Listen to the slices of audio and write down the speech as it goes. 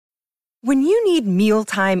When you need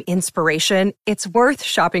mealtime inspiration, it's worth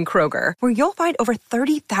shopping Kroger, where you'll find over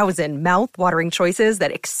 30,000 mouth-watering choices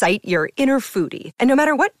that excite your inner foodie. And no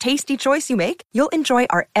matter what tasty choice you make, you'll enjoy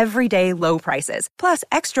our everyday low prices, plus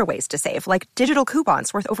extra ways to save, like digital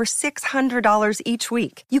coupons worth over $600 each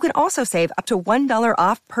week. You can also save up to $1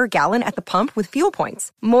 off per gallon at the pump with fuel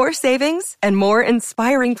points. More savings and more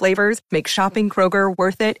inspiring flavors make shopping Kroger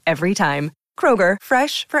worth it every time. Kroger,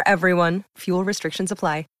 fresh for everyone. Fuel restrictions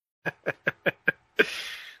apply.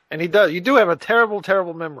 And he does. You do have a terrible,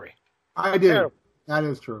 terrible memory. I do. Terrible. That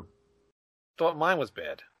is true. Thought mine was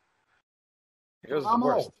bad. Yours is the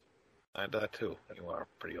worst. Old. I that too. You are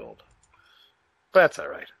pretty old. But that's all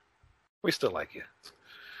right. We still like you.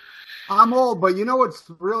 I'm old, but you know what's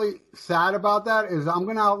really sad about that is I'm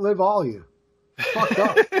going to outlive all of you. Fucked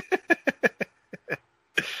up.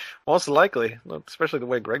 Most likely, especially the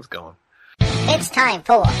way Greg's going. It's time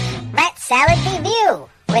for Rat Salad Review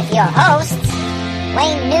with your hosts,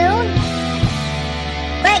 Wayne Noon,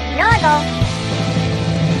 Greg Norgal,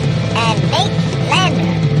 and Nate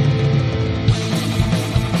Lander.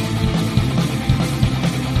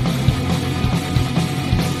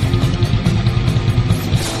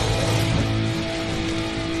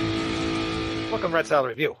 Welcome to Rat Salad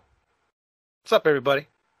Review. What's up, everybody?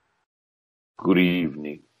 Good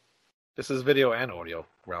evening. This is video and audio,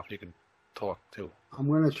 Ralph. You can talk too. I'm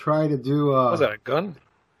going to try to do... Was that a gun?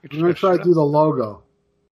 I'm going to try to do the logo.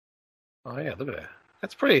 Oh, yeah, look at that.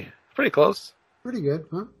 That's pretty close. Pretty good,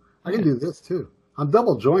 huh? I can do this, too. I'm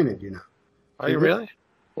double jointed, you know. Are you really?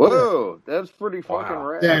 Whoa, that's pretty fucking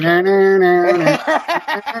rad.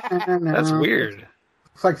 That's weird.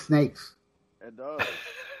 It's like snakes. It does.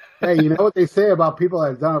 Hey, you know what they say about people that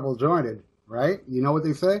are double jointed, right? You know what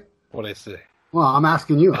they say? What do they say? Well, I'm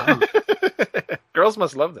asking you. Girls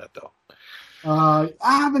must love that, though. I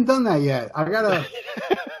haven't done that yet. I gotta.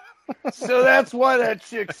 So that's why that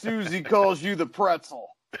chick Susie calls you the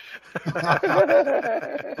pretzel.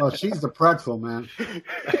 Well, she's the pretzel, man.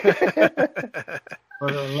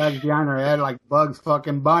 Put her legs behind her head like Bugs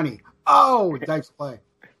fucking Bunny. Oh, dice play.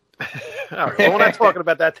 All right. Well, we're not talking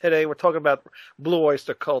about that today. We're talking about Blue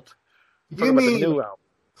Oyster Cult. You mean the new album.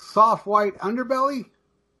 Soft White Underbelly?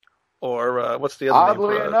 Or what's the other name?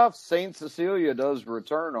 Oddly enough, Saint Cecilia does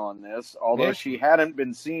return on this, although she hadn't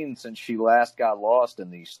been seen since she last got lost in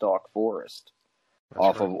the Stalk Forest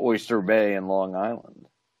off of Oyster Bay in Long Island.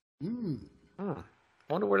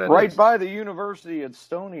 Wonder where that right is. By the University at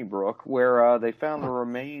Stony Brook, where they found the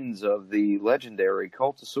remains of the legendary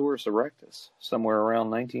Cultosaurus erectus somewhere around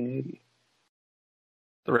 1980.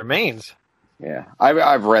 The remains? Yeah,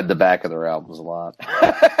 I've read the back of their albums a lot.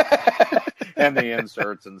 And the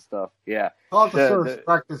inserts and stuff. Yeah. Cultosaurus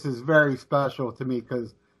erectus is very special to me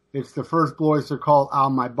because it's the first Blue Oyster Cult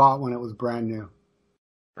album I bought when it was brand new.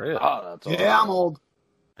 Really? Oh, that's awesome. Yeah, I'm old.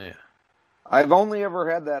 Yeah. I've only ever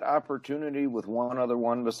had that opportunity with one other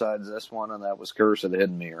one besides this one, and that was Curse of the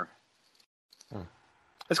Hidden Mirror.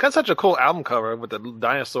 It's got such a cool album cover with the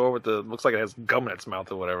dinosaur with the looks like it has gum in its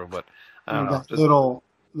mouth or whatever, but I don't know.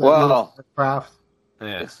 Little craft.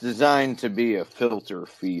 Yeah. It's designed to be a filter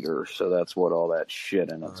feeder, so that's what all that shit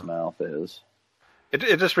in its mouth is.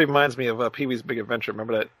 It just reminds me of Pee-wee's Big Adventure.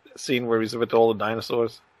 Remember that scene where he's with all the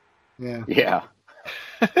dinosaurs? Yeah. Yeah.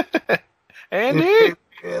 Andy? If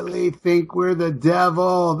they really think we're the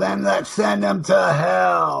devil, then let's send them to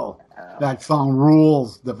hell. That song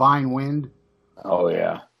rules. Divine Wind. Oh,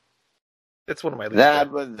 yeah. It's one of my least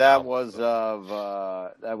that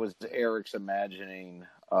was Eric's imagining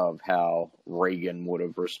of how Reagan would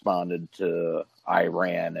have responded to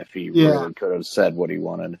Iran if he really could have said what he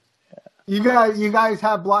wanted. Yeah. You guys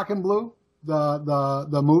have Black and Blue,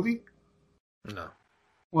 the movie? No.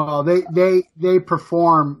 Well, they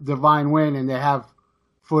perform Divine Wind, and they have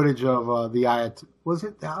footage of the Ayatollah. Was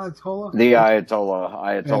it the Ayatollah? The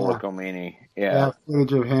Ayatollah Khomeini. Yeah. They have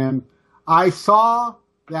footage of him. I saw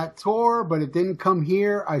that tour, but it didn't come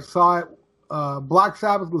here. I saw it. Black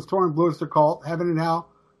Sabbath was touring Blue Oyster Cult, Heaven and Hell,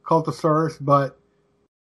 Cultosaurus, but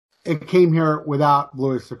it came here without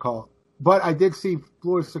Blue Oyster Cult. But I did see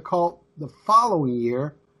Blue Oyster Cult the following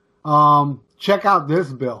year. Check out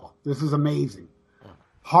this bill. This is amazing.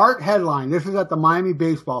 Heart headline. This is at the Miami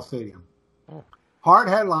Baseball Stadium. Heart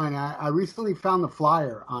headline. I recently found the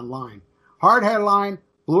flyer online. Heart headline,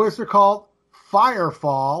 Blue Oyster Cult,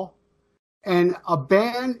 Firefall, and a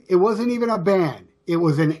band. It wasn't even a band. It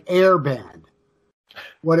was an air band.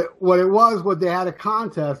 What it was, they had a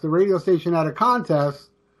contest. The radio station had a contest.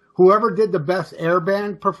 Whoever did the best air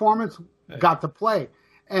band performance got to play.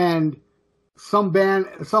 And some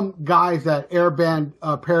guys that air band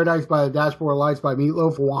Paradise by the Dashboard Lights by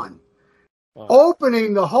Meatloaf won. Wow.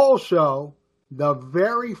 Opening the whole show, the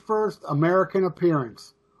very first American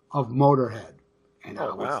appearance of Motorhead. And I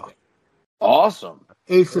was wow. there. Awesome.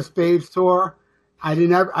 Ace of Spades tour. I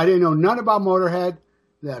didn't know nothing about Motorhead.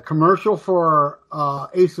 The commercial for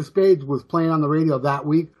Ace of Spades was playing on the radio that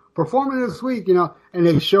week. Performing this week, and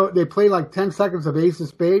they played like 10 seconds of Ace of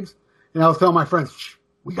Spades. And I was telling my friends,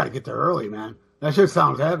 we got to get there early, man. That shit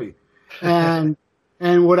sounds heavy. And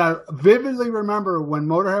what I vividly remember when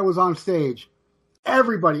Motorhead was on stage,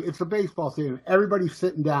 it's a baseball stadium, everybody's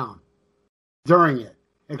sitting down during it,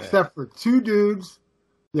 except for two dudes.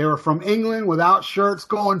 They were from England without shirts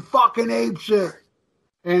going fucking ape shit.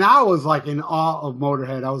 And I was like in awe of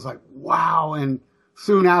Motorhead. I was like, wow. And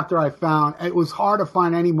soon after it was hard to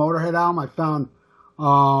find any Motorhead album. I found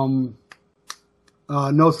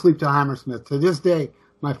No Sleep Till Hammersmith. To this day,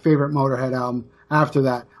 my favorite Motorhead album after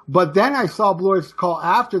that. But then I saw Blue Oyster Cult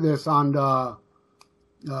after this on the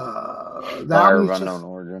Fire of Unknown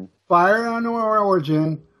Origin. Fire of Unknown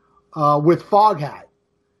Origin with Foghat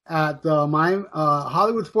at my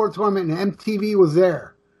Hollywood Sports Tournament, and MTV was there.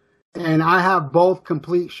 And I have both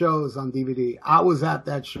complete shows on DVD. I was at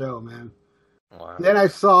that show, man. Wow. Then I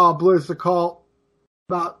saw Blue Oyster Cult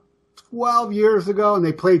about 12 years ago, and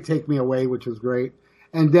they played Take Me Away, which was great.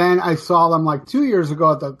 And then I saw them like 2 years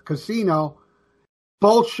ago at the casino.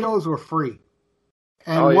 Both shows were free.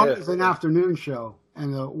 And one was an afternoon show,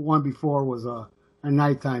 and the one before was a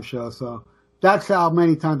nighttime show. So that's how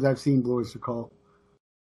many times I've seen Blue Oyster Cult.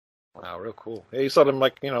 Wow, real cool. Yeah, you saw them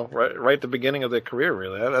right at the beginning of their career,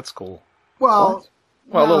 really. That's cool. Well,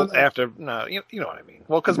 a little after. No, you know what I mean.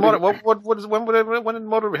 Well, because when did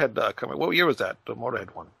Motorhead come? What year was that? The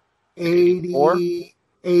Motorhead one. 80, I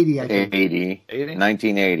think. 80.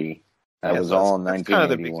 1980. That was all in 1981. Kind of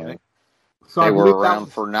the beginning. So they were around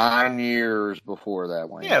for 9 years before that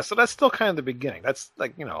one. Yeah, so that's still kind of the beginning. That's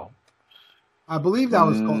like, I believe that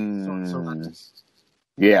was called Ozorus Erectus.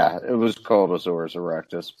 Yeah, it was called Ozorus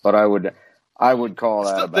Erectus, but I would call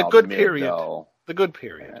that about the good period. The good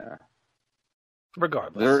period. Yeah.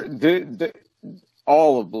 Regardless.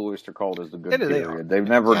 All of Blue Oyster Cult is the good period. They've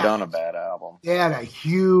never done a bad album. They had a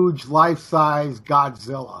huge life-size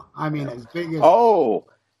Godzilla. I mean, as big as... Oh,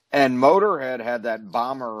 and Motorhead had that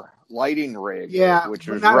bomber lighting rig, which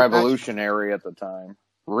was revolutionary at the time.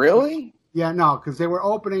 Really? Yeah, no, because they were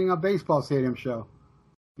opening a baseball stadium show,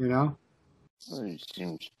 No, they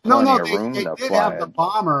did have the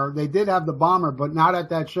bomber. They did have the bomber, but not at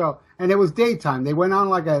that show. And it was daytime. They went on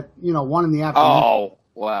like at 1 in the afternoon. Oh,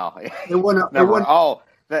 wow.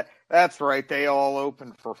 That's right. They all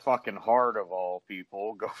opened for fucking Heart of all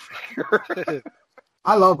people. Go figure.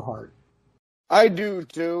 I love Heart. I do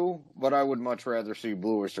too, but I would much rather see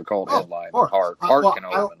Blue Oyster Cult headline than Heart. Heart can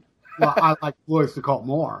open. I like Blue Oyster Cult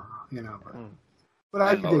more, But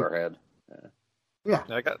I Motorhead. Yeah.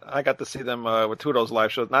 I got to see them with two of those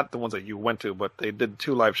live shows, not the ones that you went to, but they did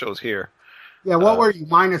 2 live shows here. Yeah, what were you,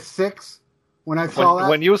 -6 when I saw that?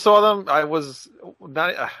 When you saw them, I was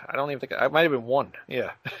not. I don't even think I might have been 1.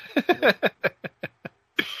 Yeah.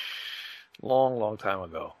 long time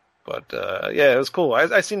ago, but it was cool.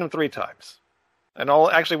 I seen them 3 times, and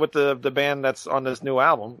actually with the band that's on this new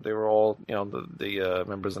album, they were all the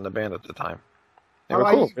members in the band at the time. They were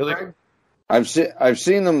cool, really cool. I've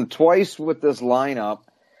seen them twice with this lineup,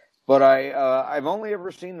 but I've only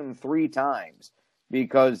ever seen them 3 times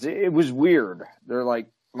because it was weird. They're like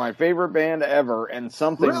my favorite band ever, and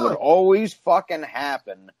something would always fucking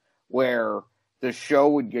happen where the show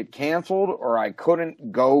would get canceled or I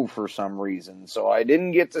couldn't go for some reason. So I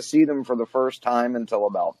didn't get to see them for the first time until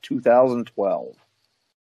about 2012.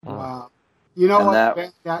 Wow. You know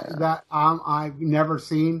what? I've never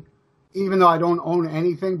seen. Even though I don't own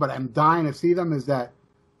anything, but I'm dying to see them, is that,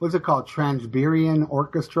 what's it called? Trans-Siberian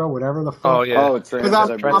Orchestra, whatever the fuck. Oh, yeah.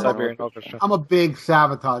 Trans-Siberian Orchestra. I'm a big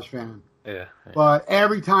Savatage fan. Yeah. But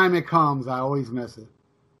every time it comes, I always miss it.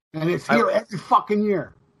 And it's here every fucking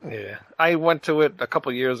year. Yeah. I went to it a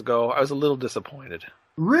couple years ago. I was a little disappointed.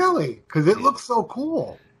 Really? Because it looks so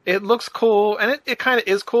cool. It looks cool, and it kind of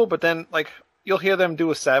is cool, but then, you'll hear them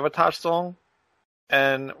do a Savatage song.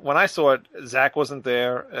 And when I saw it, Zach wasn't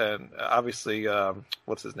there, and obviously,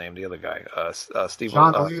 what's his name? The other guy, Steve.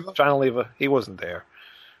 John Oliva. He wasn't there.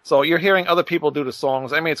 So you're hearing other people do the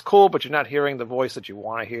songs. I mean, it's cool, but you're not hearing the voice that you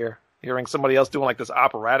want to hear. You're hearing somebody else doing this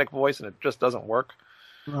operatic voice, and it just doesn't work.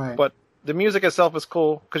 Right. But the music itself is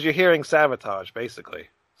cool because you're hearing Savatage basically.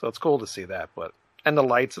 So it's cool to see that. And the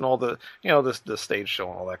lights and all the the stage show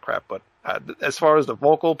and all that crap. But as far as the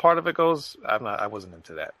vocal part of it goes, I wasn't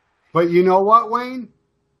into that. But you know what, Wayne?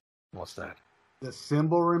 What's that? The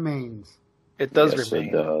symbol remains. It does yes, remain.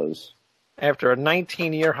 It does. After a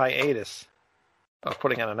 19-year hiatus. of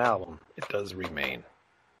putting out an album, it does remain.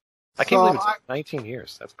 I can't So believe it's 19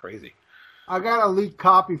 years. That's crazy. I got a leaked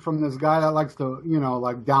copy from this guy that likes to,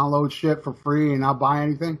 like download shit for free and not buy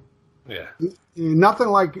anything. Yeah. Nothing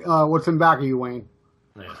like what's in back of you, Wayne.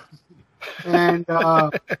 Yeah. And I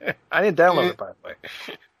didn't download it, by the way.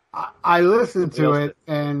 I listened to Somebody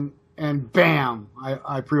it, and bam,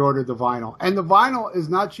 I pre-ordered the vinyl. And the vinyl is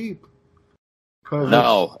not cheap.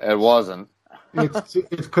 No, it wasn't. It's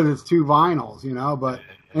because it's two vinyls,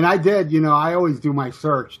 and I did, I always do my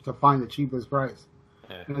search to find the cheapest price.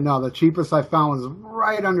 Yeah. And no, the cheapest I found was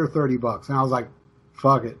right under $30. And I was like,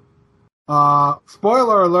 fuck it.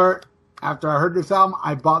 Spoiler alert, after I heard this album,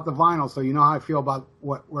 I bought the vinyl, so you know how I feel about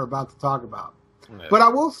what we're about to talk about. Yeah. But I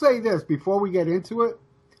will say this, before we get into it,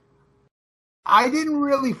 I didn't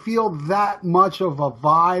really feel that much of a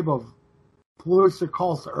vibe of Blue Oyster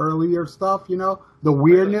Cult's earlier stuff, the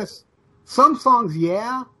weirdness. Some songs,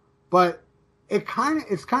 yeah, but it's kind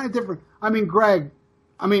of different. I mean, Greg,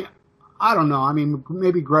 I don't know.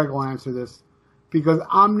 Maybe Greg will answer this because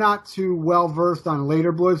I'm not too well versed on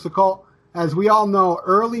later Blue Oyster Cult. As we all know,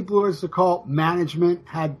 early Blue Oyster Cult management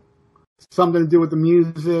had something to do with the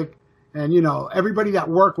music, and everybody that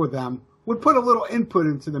worked with them would put a little input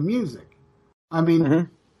into the music.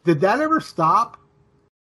 Did that ever stop?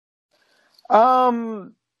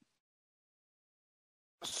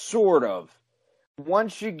 Sort of.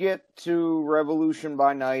 Once you get to Revolution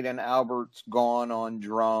by Night and Albert's gone on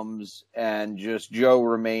drums and just Joe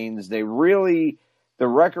remains, the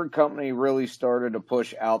record company really started to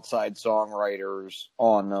push outside songwriters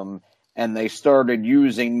on them, and they started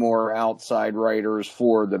using more outside writers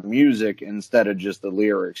for the music instead of just the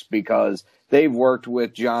lyrics, because they've worked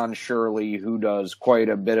with John Shirley, who does quite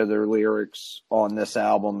a bit of their lyrics on this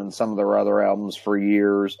album and some of their other albums for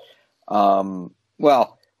years.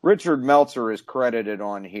 Richard Meltzer is credited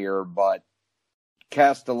on here, but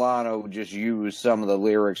Castellano just used some of the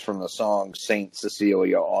lyrics from the song Saint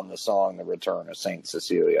Cecilia on the song The Return of Saint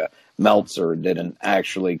Cecilia. Meltzer didn't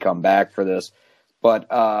actually come back for this, but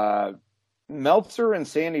Meltzer and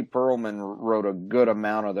Sandy Pearlman wrote a good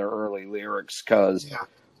amount of their early lyrics because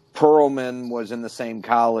Pearlman was in the same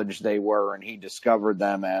college they were, and he discovered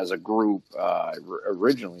them as a group.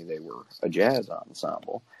 Originally, they were a jazz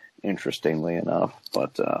ensemble, interestingly enough,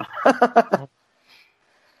 but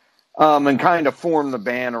and kind of formed the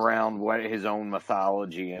band around his own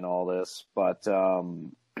mythology and all this. But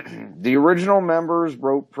the original members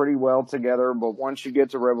wrote pretty well together, but once you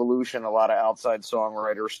get to Revolution, a lot of outside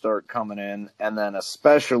songwriters start coming in, and then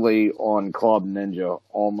especially on Club Ninja,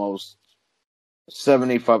 almost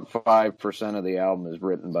 75% of the album is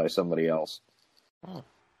written by somebody else.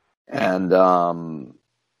 And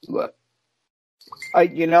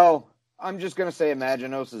I'm just going to say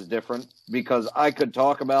Imaginos is different because I could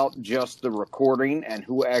talk about just the recording and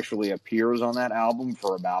who actually appears on that album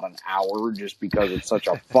for about an hour just because it's such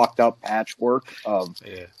a fucked up patchwork of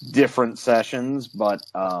different sessions. But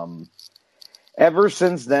ever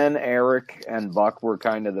since then, Eric and Buck were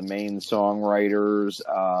kind of the main songwriters.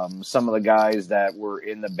 Some of the guys that were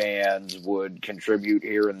in the bands would contribute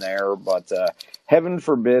here and there, but Heaven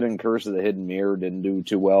Forbid and Curse of the Hidden Mirror didn't do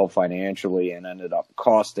too well financially and ended up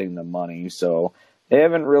costing them money. So they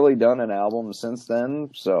haven't really done an album since then.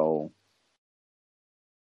 So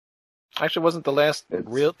actually, wasn't the last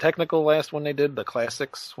last one they did the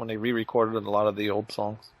classics when they re-recorded a lot of the old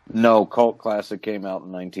songs? No, Cult Classic came out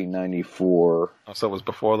in 1994. Oh, so it was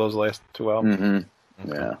before those last two albums?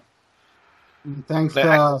 Mm-hmm. Okay. Yeah. Thanks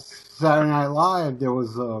to Saturday Night Live, there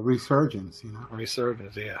was a resurgence,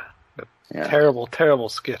 Resurgence, yeah. Terrible, terrible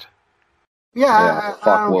skit. Yeah,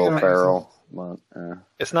 fuck Will Ferrell. But,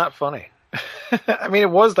 it's not funny. It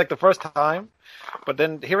was like the first time, but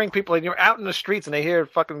then hearing people, and you're out in the streets and they hear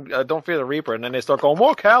fucking Don't Fear the Reaper, and then they start going,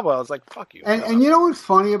 more cowbell. It's like, fuck you. And you know what's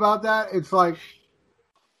funny about that? It's like,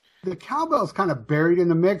 the cowbell's kind of buried in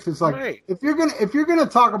the mix. It's like, if you're gonna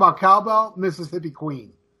talk about cowbell, Mississippi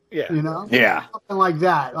Queen. Yeah. Something like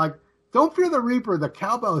that. Like, Don't Fear the Reaper, the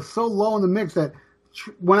cowbell is so low in the mix that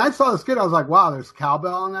when I saw the skit, I was like, wow, there's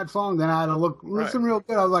cowbell on that song. Then I had to listen real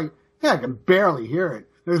good. I was like, yeah, I can barely hear it.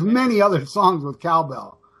 There's many other songs with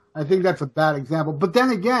cowbell. I think that's a bad example. But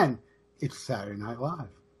then again, it's Saturday Night Live.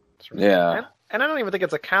 Yeah. And I don't even think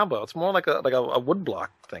it's a cowbell. It's more like a woodblock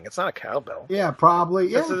thing. It's not a cowbell. Yeah, probably.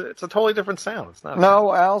 Yeah. It's a totally different sound. It's not.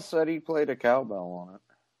 No, Al said he played a cowbell on it.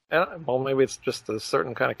 Well, maybe it's just a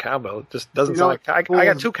certain kind of cowbell. It just doesn't sound like. I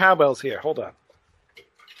got two cowbells here. Hold on.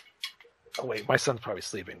 Oh wait, my son's probably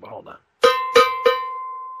sleeping, but hold on.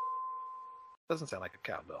 Doesn't sound like a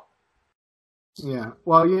cowbell. Yeah.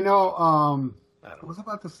 Well, what was I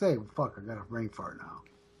about to say? Fuck, I got a brain fart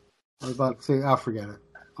now. I was about to say, I'll forget it.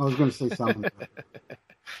 I was going to say something.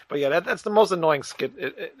 But yeah, that's the most annoying skit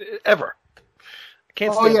ever. I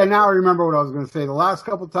can't. Oh yeah, now I remember what I was going to say. The last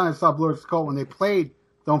couple of times I saw Blue Oyster Cult when they played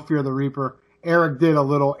 "Don't Fear the Reaper," Eric did a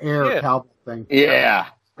little air cowboy thing. Yeah,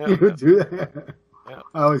 he would do that. Yeah.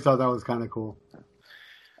 I always thought that was kind of cool.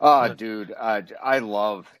 Oh, dude, I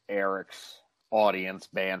love Eric's audience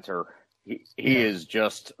banter. He is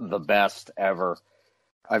just the best ever.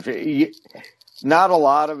 Not a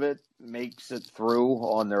lot of it makes it through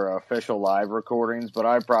on their official live recordings, but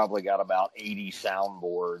I probably got about 80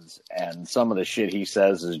 soundboards, and some of the shit he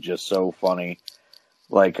says is just so funny.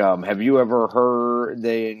 Like, have you ever heard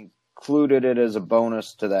they included it as a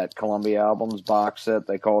bonus to that Columbia Albums box set?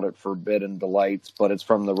 They called it Forbidden Delights, but it's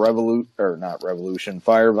from the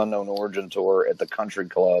Fire of Unknown Origin tour at the Country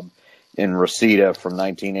Club in Reseda from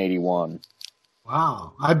 1981.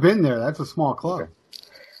 Wow, I've been there. That's a small club. Okay.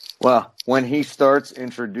 Well, when he starts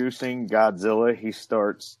introducing Godzilla, he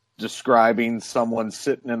starts describing someone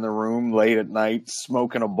sitting in the room late at night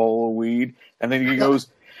smoking a bowl of weed, and then he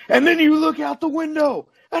goes, and then you look out the window,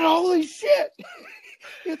 and holy shit,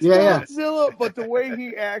 it's Godzilla. But the way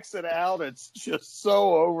he acts it out, it's just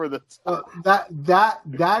so over the top.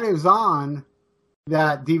 That is on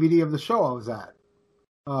that DVD of the show I was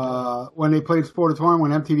at. When they played Sportatorium,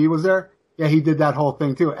 when MTV was there, yeah, he did that whole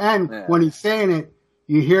thing too. And when he's saying it,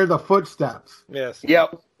 you hear the footsteps. Yes.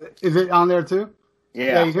 Yep. Is it on there too?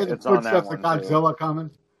 Yeah, you hear the footsteps of Godzilla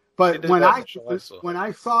coming. But when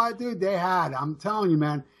I saw it, dude, they had, I'm telling you,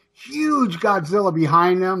 man, huge Godzilla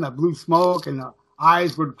behind them that blew smoke and the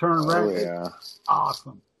eyes would turn red. Oh, yeah.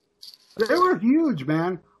 Awesome. They were huge,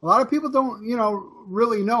 man. A lot of people don't,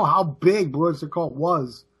 really know how big Blue Oyster Cult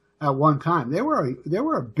was at one time. They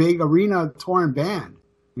were a big arena touring band.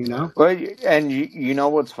 Well, and you know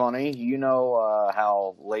what's funny?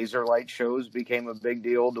 How laser light shows became a big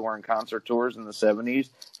deal during concert tours in the 70s?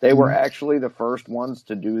 They were actually the first ones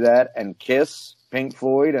to do that, and Kiss, Pink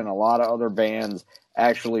Floyd, and a lot of other bands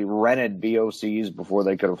actually rented BOCs before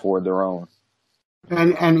they could afford their own.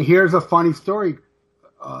 And here's a funny story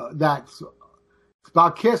that's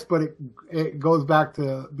about Kiss, but it goes back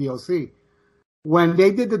to BOC. When they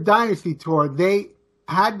did the Dynasty tour, they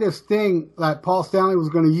had this thing that Paul Stanley was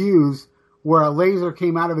going to use where a laser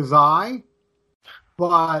came out of his eye,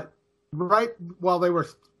 but right while they were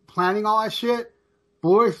planning all that shit,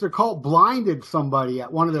 Blue Oyster Cult blinded somebody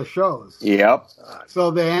at one of their shows. Yep.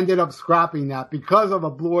 So they ended up scrapping that because of a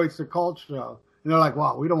Blue Oyster Cult show. And they're like,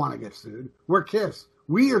 wow, we don't want to get sued. We're Kiss.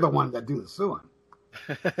 We are the ones that do the suing.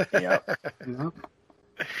 Yep.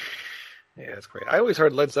 Yeah, that's great. I always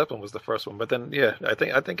heard Led Zeppelin was the first one, but then, yeah, I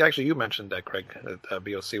think actually you mentioned that, Greg, that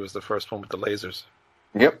BOC was the first one with the lasers.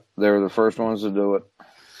 Yep, they were the first ones to do it.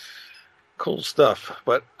 Cool stuff.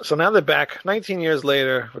 But so now they're back 19 years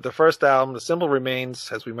later with the first album, The Symbol Remains,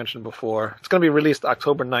 as we mentioned before. It's going to be released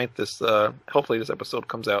October 9th. Hopefully this episode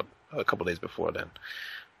comes out a couple days before then.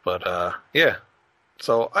 But, yeah.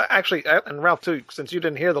 So, actually, and Ralph, too, since you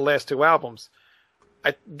didn't hear the last two albums,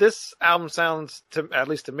 this album sounds, at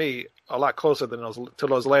least to me, a lot closer than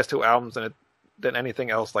those last two albums than anything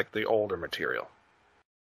else like the older material.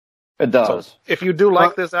 It does. So if you do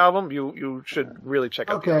like this album, you should really check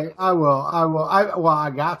out. Okay, I will. I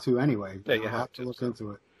got to anyway. Yeah, you have to look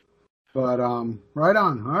into it. But right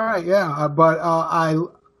on. All right, yeah. But I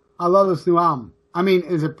love this new album. I mean,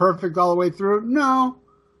 is it perfect all the way through? No.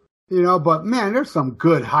 But man, there's some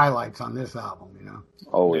good highlights on this album.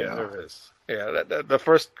 Oh yeah, there is. Yeah, the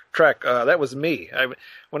first track, that was me.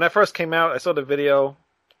 When that first came out, I saw the video.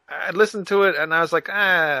 I listened to it, and I was like,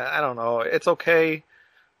 I don't know. It's okay.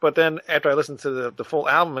 But then after I listened to the full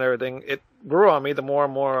album and everything, it grew on me the more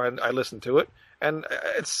and more I listened to it. And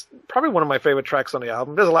it's probably one of my favorite tracks on the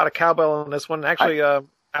album. There's a lot of cowbell on this one. Actually,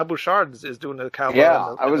 Al Bouchard is doing the cowbell.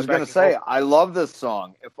 Yeah, I was going to say, I love this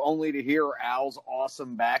song, if only to hear Al's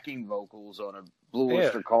awesome backing vocals on a Blue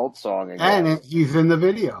Oyster Cult song again. And he's in the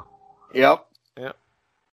video. Yep. Yeah.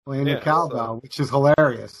 Playing the cowbell, which is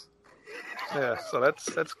hilarious. Yeah, so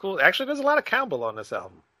that's cool. Actually, there's a lot of cowbell on this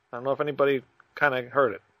album. I don't know if anybody kind of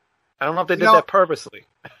heard it. I don't know if they did that purposely.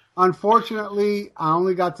 Unfortunately, I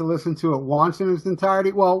only got to listen to it once in its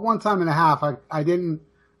entirety. Well, one time and a half. I didn't.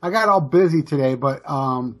 I got all busy today, but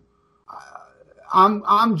I'm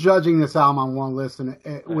judging this album on one listen,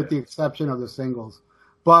 with the exception of the singles.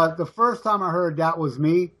 But the first time I heard That Was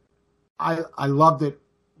Me, I loved it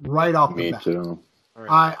right off the bat. Me too.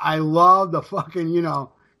 I love the fucking,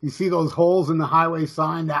 you see those holes in the highway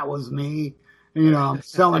sign, that was me. I'm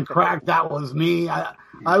selling crack, that was me.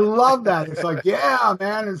 I love that. It's like, yeah,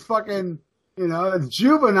 man, it's fucking, it's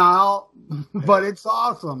juvenile, but it's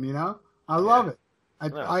awesome, I love it.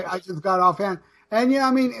 I just got offhand. And yeah,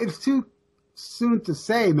 I mean, it's too soon to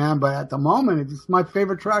say, man, but at the moment, it's my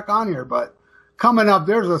favorite track on here. But coming up,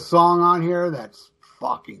 there's a song on here that's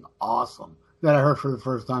fucking awesome that I heard for the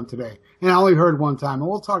first time today. And I only heard one time, and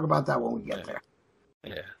we'll talk about that when we get there.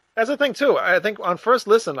 Yeah. That's the thing, too. I think on first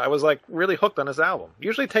listen, I was, like, really hooked on this album.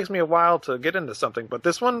 Usually it takes me a while to get into something, but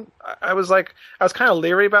this one, I was kind of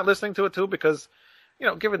leery about listening to it, too, because, you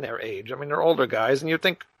know, given their age, I mean, they're older guys, and you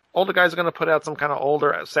think older guys are going to put out some kind of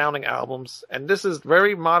older sounding albums, and this is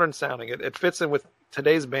very modern sounding. It fits in with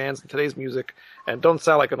today's bands and today's music, and don't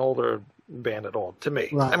sound like an older band at all, to me.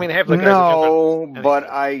 Right. I mean, half the guys are younger. But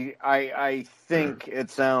I think it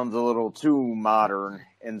sounds a little too modern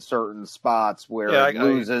in certain spots where it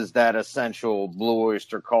loses that essential Blue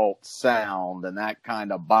Oyster Cult sound, and that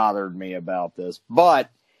kind of bothered me about this. But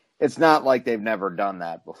it's not like they've never done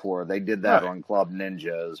that before. They did that on Club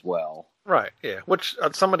Ninja as well. Right, yeah. Which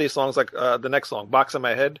some of these songs, like the next song, Box in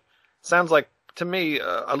My Head, sounds like, to me,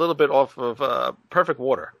 a little bit off of Perfect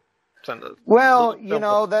Water. Well, you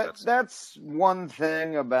know, that's one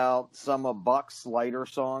thing about some of Buck's lighter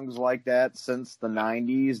songs like that since the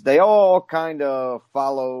 90s. They all kind of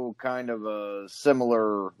follow kind of a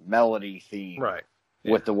similar melody theme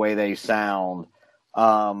with the way they sound. They're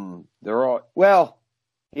all, well,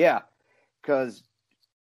 yeah, because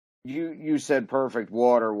you said Perfect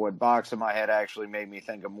Water. What Box in My Head actually made me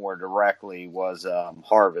think of more directly was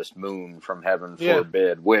Harvest Moon from Heaven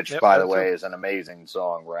Forbid, which, by the way, is an amazing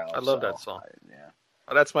song. I love that song.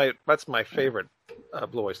 That's my favorite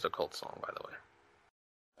Blue Oyster Cult song, by the way.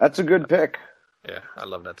 That's a good pick. Yeah, I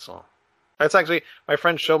love that song. That's actually, my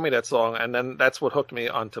friend showed me that song, and then that's what hooked me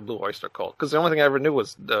onto Blue Oyster Cult. Because the only thing I ever knew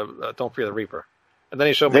was Don't Fear the Reaper. And then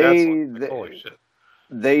he showed me that song. Like, holy shit.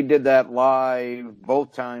 They did that live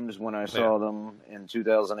both times when I saw them in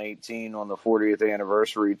 2018 on the 40th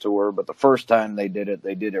anniversary tour. But the first time they did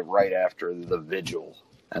it right after the Vigil.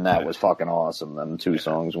 And that was fucking awesome. Them two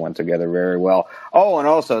songs went together very well. Oh, and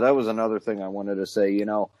also, that was another thing I wanted to say. You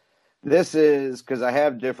know, this is, because I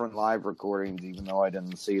have different live recordings, even though I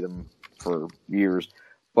didn't see them for years.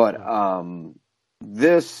 But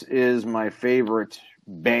this is my favorite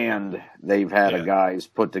band they've had of guys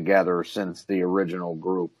put together since the original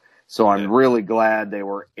group. So I'm really glad they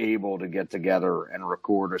were able to get together and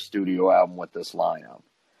record a studio album with this lineup.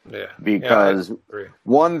 Yeah. Because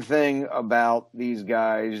one thing about these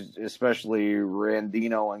guys, especially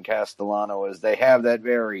Randino and Castellano, is they have that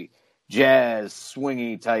very jazz,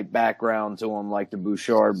 swingy type background to them like the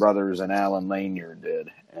Bouchard brothers and Alan Lanier did.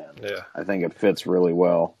 And I think it fits really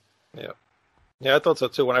well. Yeah. Yeah, I thought so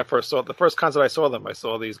too. When I first saw the first concert I saw them, I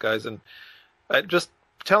saw these guys, and just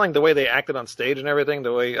telling the way they acted on stage and everything,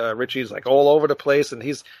 the way Richie's like all over the place, and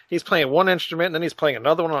he's playing one instrument, and then he's playing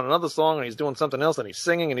another one on another song, and he's doing something else, and he's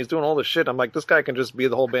singing, and he's doing all this shit. I'm like, this guy can just be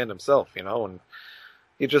the whole band himself, you know, and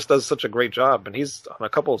he just does such a great job. And he's on a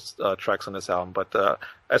couple tracks on this album. But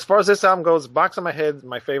as far as this album goes, Box in My Head,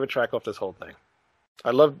 my favorite track off this whole thing. I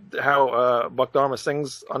love how Buck Dharma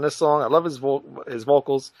sings on this song. I love his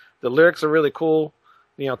vocals. The lyrics are really cool,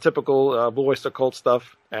 you know, typical Blue Oyster Cult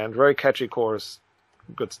stuff, and very catchy chorus.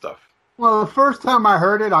 Good stuff. Well, the first time I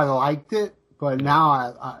heard it, I liked it, but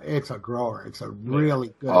now it's a grower. It's a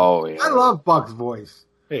really good. Oh, yeah. I love Buck's voice.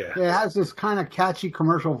 Yeah. It has this kind of catchy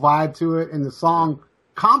commercial vibe to it, and the song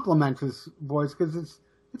complements his voice because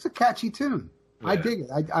it's a catchy tune. Yeah. I dig it.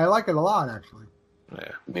 I like it a lot, actually.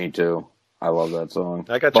 Yeah, me too. I love that song.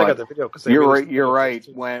 I got to check out the video. Cause you're right.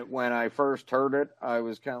 When I first heard it, I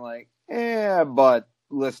was kind of like, but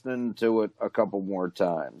listening to it a couple more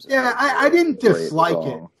times. Yeah, I didn't dislike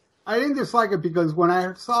it. I didn't dislike it because when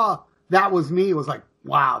I saw That Was Me, it was like,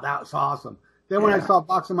 wow, that was awesome. Then when I saw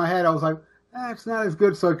Box in My Head, I was like, it's not as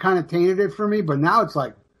good, so it kind of tainted it for me. But now it's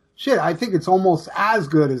like, shit, I think it's almost as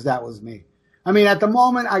good as That Was Me. I mean, at the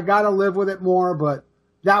moment, I got to live with it more, but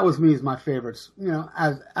That Was Me is my favorite, you know,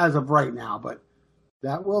 as of right now. But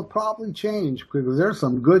that will probably change because there's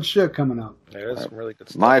some good shit coming up. There's some really good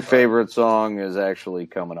stuff. My favorite song is actually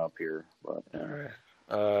coming up here. But, all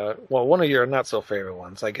right. Well, one of your not so favorite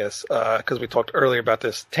ones, I guess, because we talked earlier about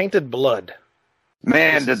this, Tainted Blood.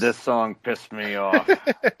 Man, did this song piss me off.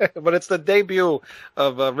 But it's the debut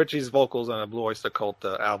of Richie's vocals on a Blue Oyster Cult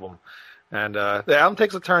album. And the album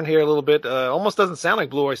takes a turn here a little bit. Almost doesn't sound like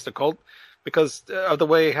Blue Oyster Cult because of the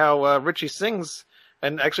way how Richie sings.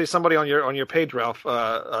 And actually somebody on your page, Ralph,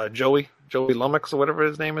 Joey Lummox or whatever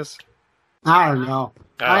his name is. I don't know.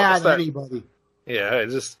 I had anybody. Yeah,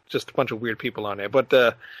 it's just a bunch of weird people on there. But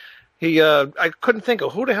I couldn't think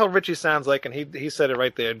of who the hell Richie sounds like, and he said it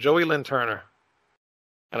right there, Joey Lynn Turner.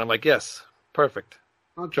 And I'm like, yes, perfect.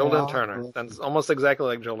 Okay, Joe Lynn I'll- Turner. That's almost exactly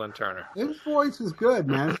like Joe Lynn Turner. His voice is good,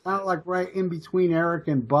 man. It's kind of like right in between Eric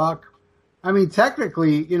and Buck. I mean,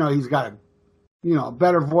 technically, he's got a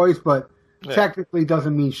better voice, but technically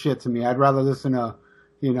doesn't mean shit to me. I'd rather listen to,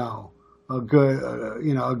 a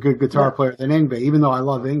good guitar player than Yngwie, even though I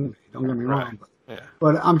love Yngwie. Don't get me wrong.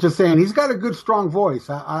 But I'm just saying he's got a good, strong voice.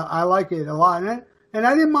 I like it a lot, and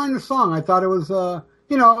I didn't mind the song. I thought it was, it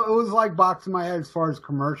was like boxing my head as far as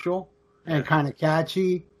commercial and kind of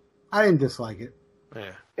catchy. I didn't dislike it.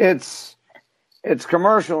 Yeah. It's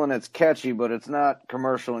commercial and it's catchy, but it's not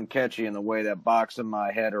commercial and catchy in the way that Box in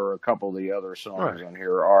My Head or a couple of the other songs on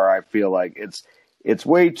here are. I feel like it's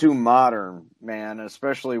way too modern, man,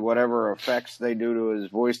 especially whatever effects they do to his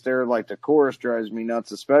voice there. Like the chorus drives me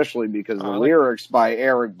nuts, especially because the lyrics by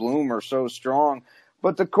Eric Bloom are so strong.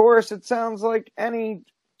 But the chorus, it sounds like any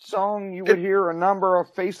song you would hear a number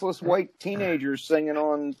of faceless white teenagers singing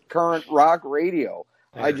on current rock radio.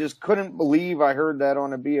 Yeah. I just couldn't believe I heard that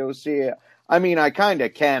on a BOC. I mean, I kind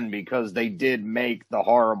of can because they did make the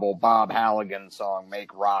horrible Bob Halligan song,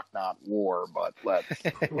 Make Rock Not War, but let's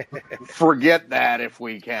forget that if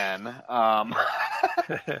we can.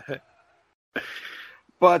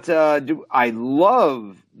 But I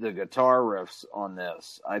love the guitar riffs on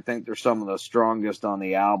this. I think they're some of the strongest on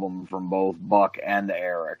the album from both Buck and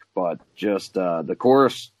Eric, but just the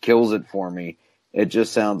chorus kills it for me. It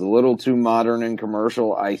just sounds a little too modern and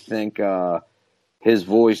commercial. I think his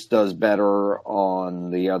voice does better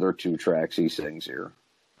on the other two tracks he sings here.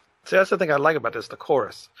 See, that's the thing I like about this, the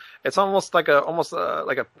chorus. It's almost like a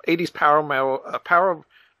 80s power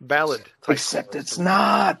ballad type. Except it's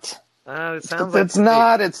not. It sounds it's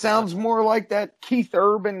not. It sounds more like that Keith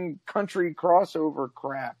Urban country crossover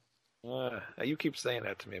crap. You keep saying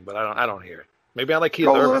that to me, but I don't hear it. Maybe I like Keith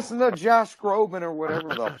Go Urban. listen to Josh Groban or whatever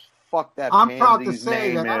the fuck that I'm proud to pansy's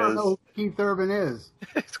say name that I don't is. know who Keith Urban is.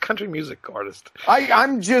 He's a country music artist.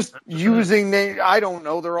 I'm just using names. I don't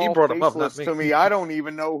know. They're all brought 'em up, faceless not me. to me. I don't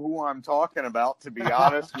even know who I'm talking about, to be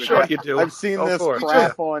honest with Sure you. you do. I've seen Go this for it.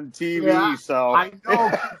 crap on TV, Yeah, so I know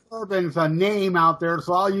Keith Urban's a name out there,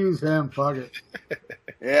 so I'll use him. Fuck it.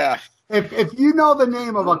 yeah. If you know the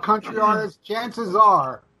name of a country artist, chances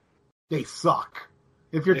are they suck.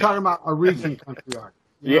 If you're talking about a recent country artist,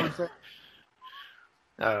 you know what I'm saying?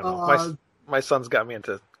 I don't know. My son's got me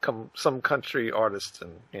into some country artists,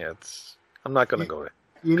 and I'm not going to go there.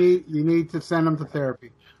 You need to send him to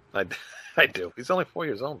therapy. I do. He's only 4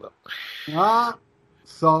 years old though.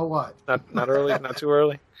 So what? Not early, not too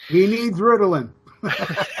early. He needs Ritalin.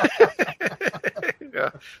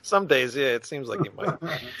 Yeah, some days, it seems like he might.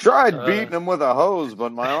 Tried beating him with a hose,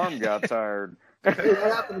 but my arm got tired. What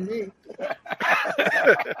happened to me?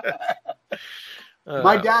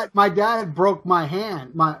 My dad broke my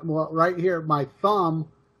hand, right here, my thumb,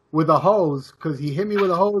 with a hose because he hit me with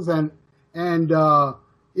a hose and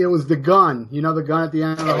it was the gun, the gun at the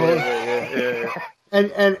end of the hose. Yeah.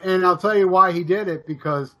 And I'll tell you why he did it,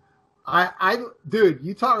 because dude,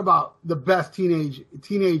 you talk about the best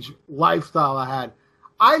teenage lifestyle I had.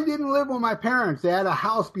 I didn't live with my parents. They had a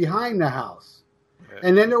house behind the house.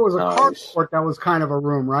 And then there was a carport that was kind of a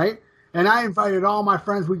room, right? And I invited all my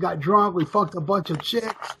friends. We got drunk. We fucked a bunch of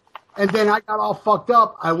chicks. And then I got all fucked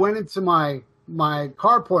up. I went into my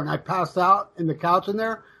carport and I passed out in the couch in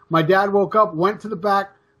there. My dad woke up, went to the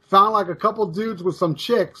back, found like a couple dudes with some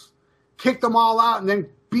chicks, kicked them all out, and then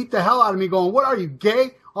beat the hell out of me going, "What are you,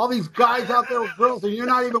 gay? All these guys out there with girls and you're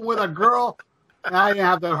not even with a girl?" And I didn't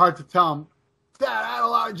have the heart to tell him, "Dad, I had a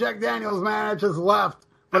lot of Jack Daniels, man. I just left."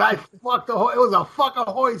 But I fucked it was a fuck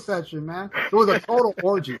ahoy session, man. It was a total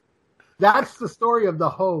orgy. That's the story of the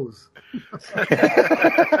hose.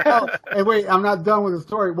 And wait, I'm not done with the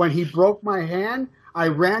story. When he broke my hand, I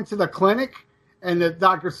ran to the clinic, and the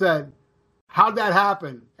doctor said, "How'd that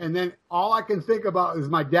happen?" And then all I can think about is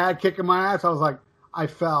my dad kicking my ass. I was like, I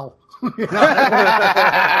fell.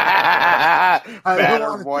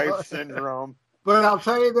 Battered wife syndrome. But I'll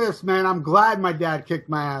tell you this, man, I'm glad my dad kicked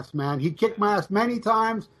my ass, man. He kicked my ass many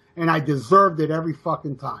times, and I deserved it every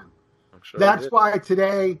fucking time. Sure That's why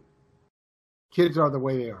today kids are the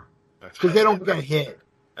way they are. Because they don't get hit.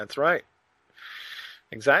 That's right.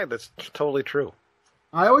 Exactly. That's totally true.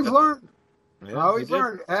 I always learned. Yeah, I always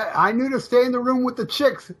learned. I knew to stay in the room with the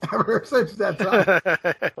chicks ever since that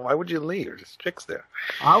time. Why would you leave? There's chicks there.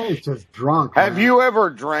 I was just drunk. Have man. you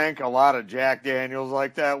ever drank a lot of Jack Daniels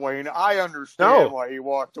like that, Wayne? I understand why he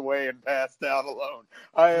walked away and passed out alone.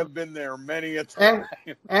 I have been there many a time.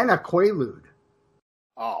 And a Quaalude.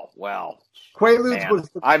 Oh, well. Quaaludes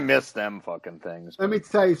was. I miss them fucking things. Let me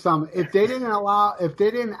tell you something. If they didn't outlaw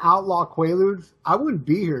Quaaludes, I wouldn't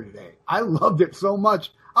be here today. I loved it so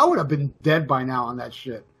much. I would have been dead by now on that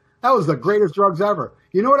shit. That was the greatest drugs ever.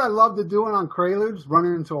 You know what I loved doing on Quaaludes?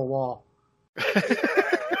 Running into a wall.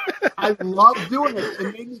 I loved doing it.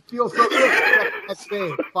 It made me feel so good. That day,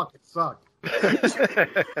 it fucking sucked.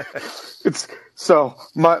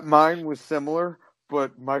 Mine was similar,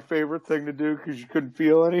 but my favorite thing to do because you couldn't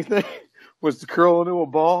feel anything was to curl into a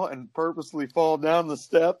ball and purposely fall down the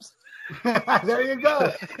steps. There you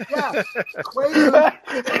go. Yeah.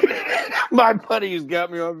 My buddy's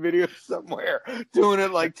got me on video somewhere doing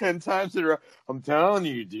it like 10 times in a row. I'm telling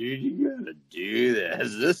you, dude, you gotta do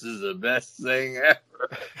this. This is the best thing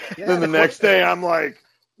ever. Yeah, then the next day, I'm like,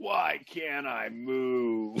 why can't I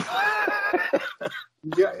move?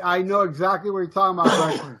 Yeah, I know exactly what you're talking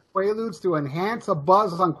about. Right? Quaaludes, to enhance a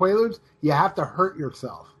buzz on Quaaludes, you have to hurt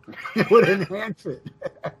yourself. It would enhance it.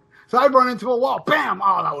 So I'd run into a wall. Bam!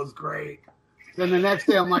 Oh, that was great. Then the next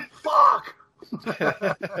day, I'm like, fuck!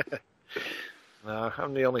 No,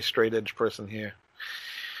 I'm the only straight edge person here.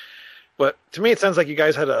 But to me, it sounds like you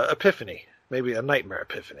guys had an epiphany. Maybe a nightmare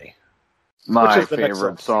epiphany. My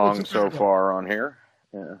favorite song so far on here.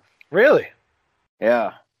 Yeah. Really?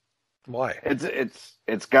 Yeah. Why?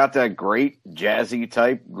 It's got that great jazzy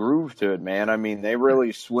type groove to it, man. I mean, they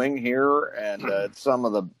really swing here, and it's some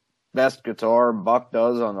of the best guitar Buck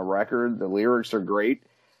does on the record. The lyrics are great.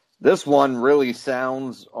 This one really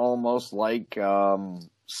sounds almost like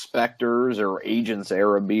Spectre's or Agents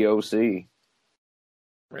era BOC.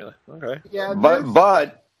 Really? Okay. Yeah,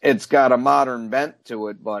 but it's got a modern bent to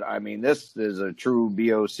it. But I mean, this is a true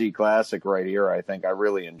BOC classic right here. I think I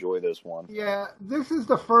really enjoy this one. Yeah, this is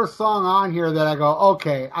the first song on here that I go,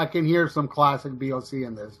 okay, I can hear some classic BOC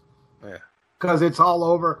in this. Yeah. Because it's all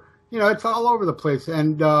over. It's all over the place,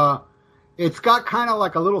 and it's got kind of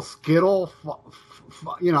like a little Skittle,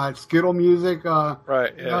 Skittle music.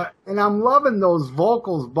 Right. Yeah. And I'm loving those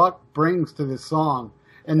vocals Buck brings to this song,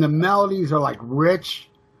 and the melodies are like rich,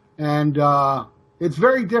 and it's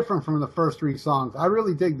very different from the first three songs. I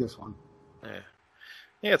really dig this one.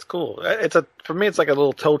 Yeah, it's cool. For me, it's like a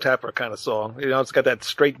little toe tapper kind of song. It's got that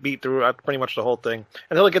straight beat throughout pretty much the whole thing.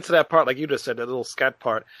 Until it gets to that part, like you just said, that little scat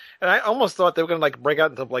part. And I almost thought they were going to break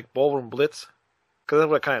out into Ballroom Blitz. Because that's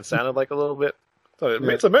what it kind of sounded like a little bit. So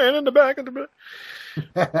it's a man in the back of the bit.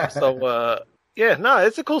 So,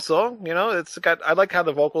 it's a cool song. I like how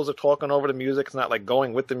the vocals are talking over the music. It's not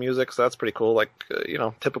going with the music. So that's pretty cool.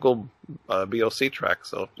 Typical BOC track.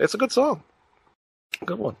 So it's a good song.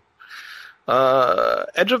 Good one.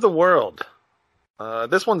 Edge of the World.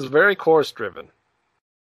 This one's very chorus driven.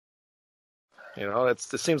 It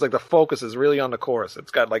seems like the focus is really on the chorus.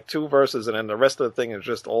 It's got 2 verses, and then the rest of the thing is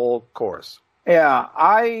just all chorus. Yeah,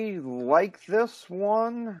 I like this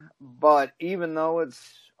one, but even though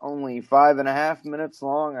it's only 5.5 minutes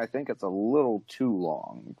long, I think it's a little too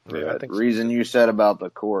long. For that reason you said about the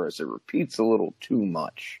chorus. It repeats a little too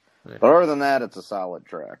much. Yeah. But other than that, it's a solid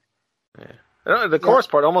track. Yeah. The chorus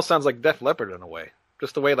part almost sounds like Def Leppard in a way.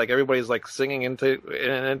 Just the way everybody's singing in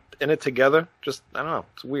it together. Just, I don't know,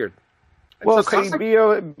 it's weird. Well, see,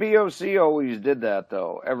 BOC always did that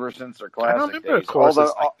though. Ever since their classic I don't remember days,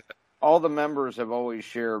 choruses all the members have always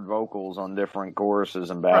shared vocals on different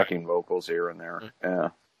choruses and backing vocals here and there. Yeah.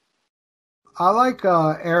 I like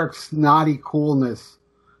Eric's snotty coolness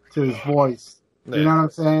to his voice. You know what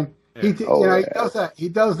I'm saying? Yeah. He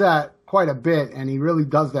does that quite a bit, and he really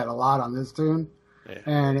does that a lot on this tune. Yeah.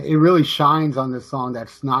 And it really shines on this song, that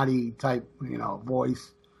snotty type,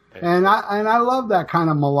 voice. Yeah. And I love that kind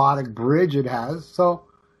of melodic bridge it has. So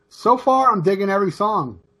far I'm digging every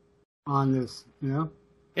song on this,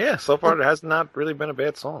 Yeah, so far it has not really been a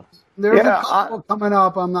bad song. There's a couple coming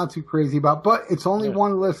up I'm not too crazy about, but it's only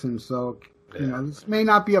one listen, so this may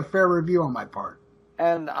not be a fair review on my part.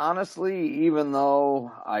 And honestly, even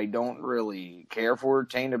though I don't really care for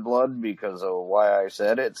Tainted Blood because of why I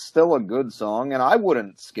said it, it's still a good song, and I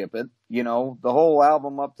wouldn't skip it. The whole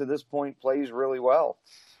album up to this point plays really well.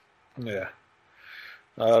 Yeah.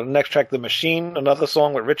 Next track, The Machine, another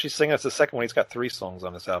song with Richie singing. It's the second one. He's got 3 songs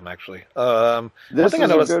on this album, actually. This is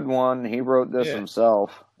a good one. He wrote this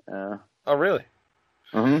himself. Yeah. Oh, really?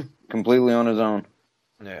 Mm-hmm. Completely on his own.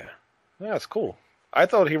 Yeah. Yeah, it's cool. I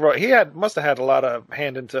thought he must have had a lot of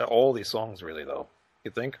hand into all these songs, really, though.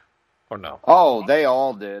 You think? Or no? Oh, they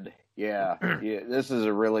all did. Yeah. This is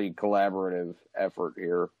a really collaborative effort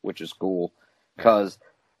here, which is cool. Because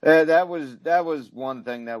that was one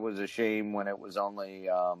thing that was a shame when it was only,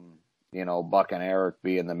 Buck and Eric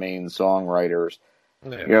being the main songwriters.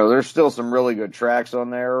 Yeah. There's still some really good tracks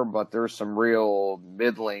on there, but there's some real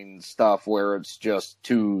middling stuff where it's just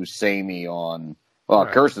too samey on. Well,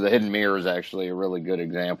 right. Curse of the Hidden Mirror is actually a really good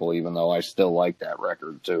example, even though I still like that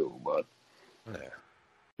record too. But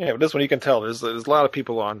Yeah, but this one you can tell there's a lot of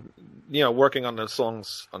people on, working on the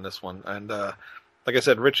songs on this one, and like I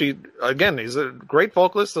said, Richie again, he's a great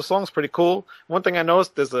vocalist. The song's pretty cool. One thing I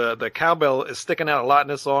noticed is the cowbell is sticking out a lot in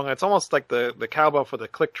this song. It's almost like the cowbell for the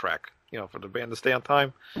click track, for the band to stay on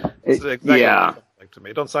time. It's exactly what it sounds like to me.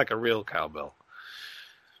 It don't sound like a real cowbell.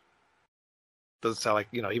 Doesn't sound like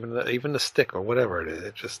even the stick or whatever it is.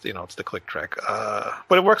 It just it's the click track.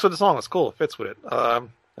 But it works with the song. It's cool. It fits with it. And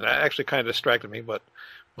it actually kind of distracted me, but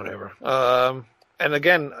whatever. And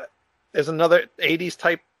again, there's another 80s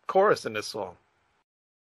type chorus in this song.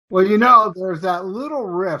 Well, there's that little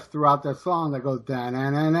riff throughout that song that goes da na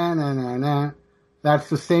na na na na na. That's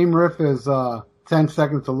the same riff as 10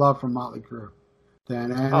 Seconds to Love from Motley Crue.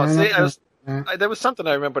 There was something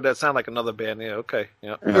I remember that sounded like another band. Yeah, okay.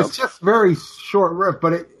 Yeah. It's just very short riff,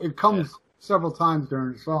 but it comes several times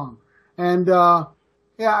during the song. And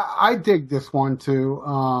I dig this one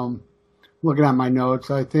too. Looking at my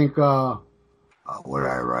notes, I think what did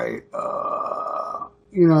I write?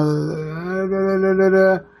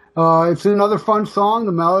 It's another fun song.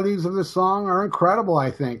 The melodies of the song are incredible,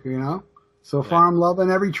 I think, So far I'm loving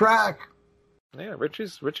every track. Yeah,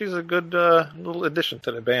 Richie's a good little addition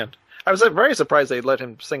to the band. I was very surprised they let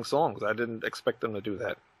him sing songs. I didn't expect them to do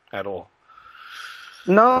that at all.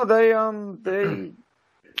 No, they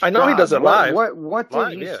I know he does it live. What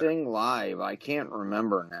did he sing live? I can't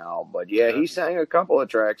remember now, but he sang a couple of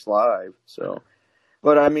tracks live. So,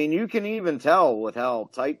 but I mean, you can even tell with how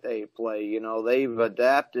tight they play. They've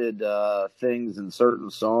adapted things in certain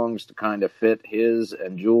songs to kind of fit his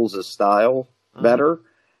and Jules' style better,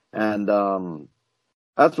 and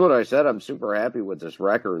that's what I said. I'm super happy with this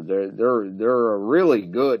record. They're a really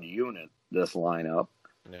good unit. This lineup.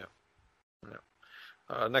 Yeah.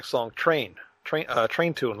 Next song, Train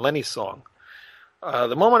Tune, Lenny's song.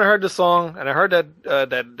 The moment I heard the song and I heard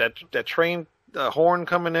that train horn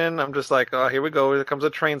coming in, I'm just like, oh, here we go. Here comes a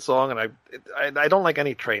train song, and I don't like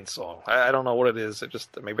any train song. I don't know what it is.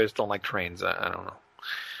 Maybe I just don't like trains. I don't know.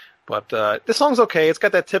 But this song's okay. It's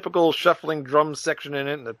got that typical shuffling drum section in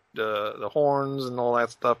it, and the horns and all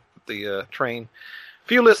that stuff. The train.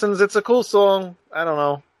 Few listens. It's a cool song. I don't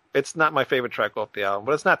know. It's not my favorite track off the album,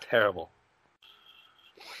 but it's not terrible.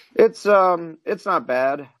 It's not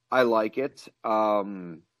bad. I like it.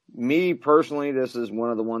 Me personally, this is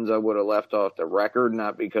one of the ones I would have left off the record,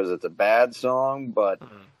 not because it's a bad song, but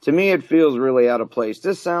to me it feels really out of place.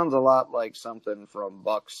 This sounds a lot like something from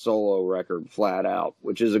Buck's solo record, Flat Out,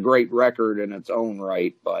 which is a great record in its own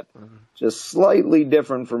right, but just slightly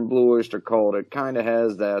different from Blue Oyster Cult. It kind of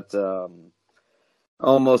has that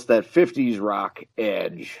almost that 50s rock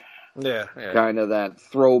edge. Yeah. Kind of that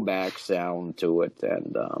throwback sound to it,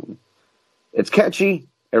 and it's catchy.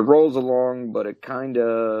 It rolls along, but it kind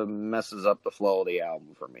of messes up the flow of the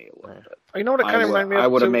album for me a little bit. You know what it kind of reminded me of? I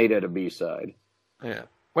would have made it a B-side. Yeah.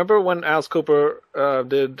 Remember when Alice Cooper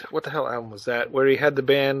did, what the hell album was that, where he had the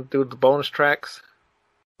band do the bonus tracks?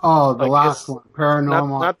 Oh, the last one,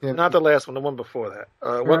 Paranormal. Not the last one, the one before that.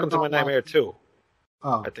 Welcome to My Nightmare 2.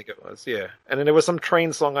 Oh. I think it was, yeah. And then there was some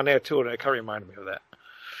train song on there, too, and it kind of reminded me of that.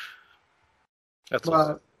 That's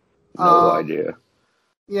awesome. No idea.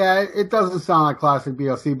 Yeah, it doesn't sound like classic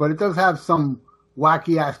BLC, but it does have some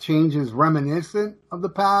wacky-ass changes reminiscent of the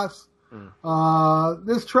past.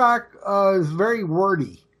 This track is very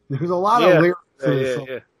wordy. There's a lot of lyrics in this song.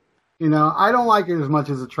 I don't like it as much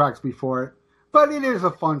as the tracks before it, but it is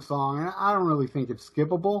a fun song, and I don't really think it's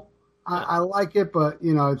skippable. I like it, but,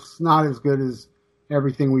 it's not as good as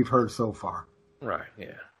everything we've heard so far. Right,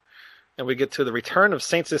 yeah. And we get to the return of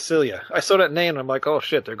Saint Cecilia. I saw that name, and I'm like, oh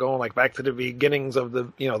shit, they're going like back to the beginnings of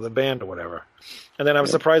the the band or whatever. And then I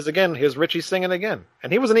was surprised again. Here's Richie singing again,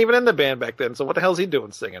 and he wasn't even in the band back then. So what the hell's he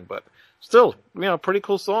doing singing? But still, pretty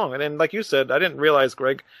cool song. And then, like you said, I didn't realize,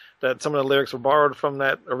 Greg, that some of the lyrics were borrowed from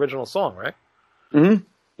that original song, right? Mm-hmm.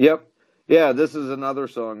 Yep. Yeah, this is another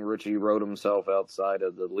song Richie wrote himself outside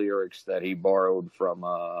of the lyrics that he borrowed from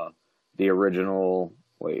the original.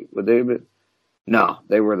 Wait, would they be? No,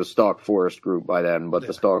 they were the Stalk Forest group by then, but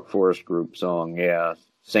the Stalk Forest group song,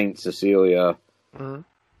 Saint Cecilia. Mm-hmm.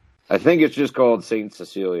 I think it's just called Saint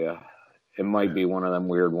Cecilia. It might be one of them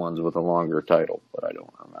weird ones with a longer title, but I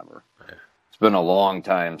don't remember. Yeah. It's been a long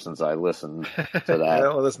time since I listened to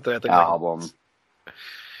that album.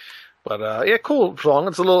 But, cool song.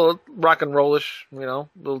 It's a little rock and rollish, a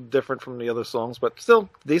little different from the other songs, but still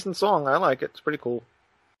decent song. I like it. It's pretty cool.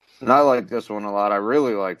 And I like this one a lot. I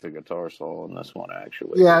really like the guitar solo in this one,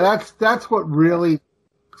 actually. Yeah, that's what really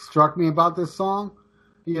struck me about this song.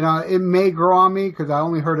 It may grow on me because I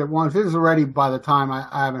only heard it once. This is already by the time I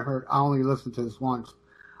haven't heard. I only listened to this once.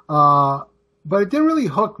 But it didn't really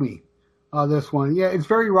hook me. This one, yeah, it's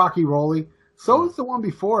very rocky rolly. So is the one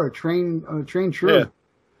before, Train True. Yeah.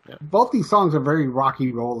 Yeah. Both these songs are very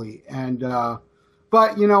rocky rolly, and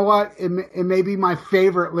but you know what? It may be my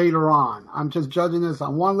favorite later on. I'm just judging this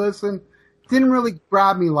on one listen. Didn't really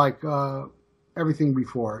grab me like everything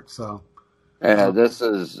before it. So yeah, this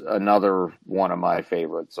is another one of my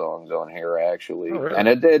favorite songs on here, actually, Oh, really? and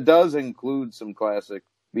it does include some classic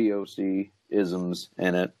BOC isms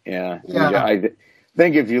in it. Yeah, Yeah. I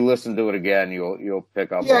think if you listen to it again, you'll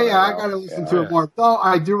pick up. yeah, on yeah, I it. got to listen Yeah. to it more. Though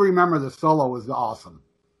I do remember the solo was awesome.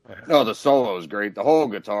 No, the solo is great. The whole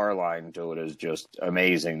guitar line to it is just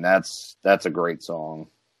amazing. That's a great song.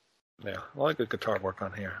 Yeah, a lot of good guitar work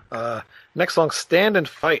on here. Next song, Stand and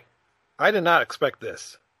Fight. I did not expect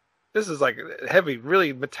this. This is like heavy,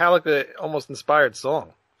 really Metallica almost inspired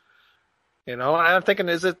song. You know, and I'm thinking,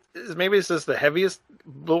 maybe this is the heaviest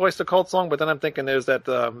Blue Oyster Cult song, but then I'm thinking there's that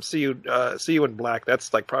See You in Black.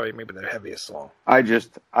 That's like probably maybe their heaviest song. I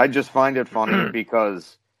just find it funny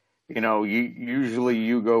because, you know, usually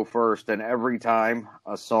you go first, and every time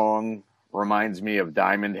a song reminds me of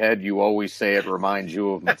Diamond Head, you always say it reminds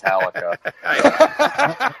you of Metallica.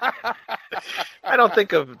 I don't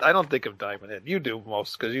think of Diamond Head. You do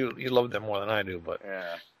most because you love them more than I do. But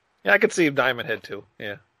yeah, I could see Diamond Head too.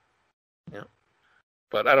 Yeah.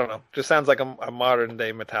 But I don't know. Just sounds like a modern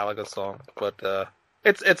day Metallica song. But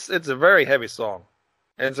it's a very heavy song,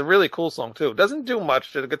 and it's a really cool song too. It doesn't do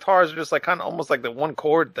much. The guitars are just like kind of almost like the one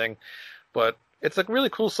chord thing, but it's a really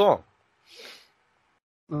cool song.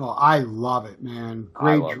 Oh, I love it, man.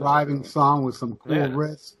 Great driving song with some cool Yeah.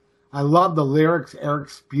 riffs. I love the lyrics Eric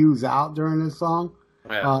spews out during this song.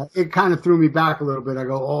 Yeah. It kind of threw me back a little bit. I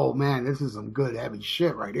go, oh, man, this is some good, heavy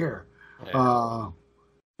shit right here.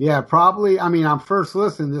 Yeah, probably. I mean, on first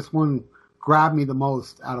listen, this one grabbed me the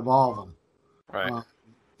most out of all of them. Right.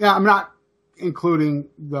 Yeah, I'm not including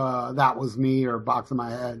the That Was Me or Box in My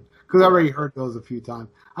Head because I already heard those a few times.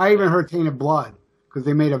 I even heard Tainted Blood because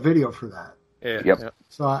they made a video for that. Yeah. Yep.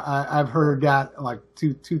 So I've heard that like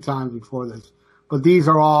two times before this. But these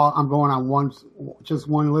are all, I'm going on just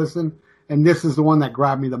one listen, and this is the one that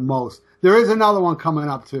grabbed me the most. There is another one coming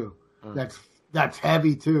up too. That's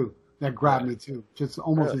heavy too. That grabbed me too. Just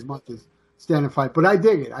almost as much as Stand and Fight. But I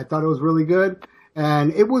dig it. I thought it was really good.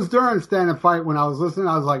 And it was during Stand and Fight when I was listening,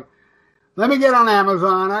 I was like, let me get on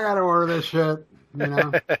Amazon. I gotta order this shit. You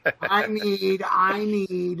know? I need.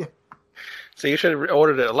 So you should have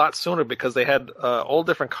ordered it a lot sooner because they had all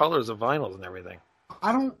different colors of vinyls and everything.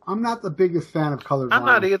 I'm not the biggest fan of colored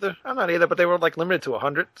vinyl. I'm not either, but they were like limited to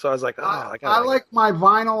 100. So I was like, I like my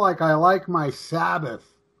vinyl like I like my Sabbath.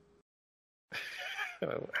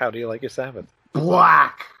 How do you like your Sabbath?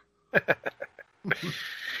 Black. I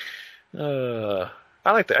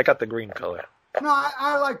got the green color. No,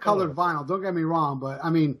 I like colored vinyl. Don't get me wrong, but I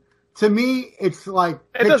mean, to me, it's like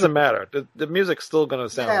it doesn't matter. The music's still going to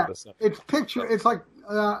sound like the same. It's picture. It's like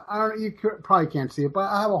I don't. You probably can't see it, but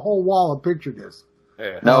I have a whole wall of picture discs.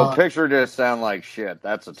 Yeah. No, picture discs sound like shit.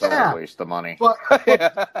 That's a total waste of money.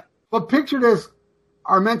 But picture discs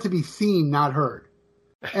are meant to be seen, not heard.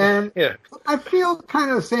 And I feel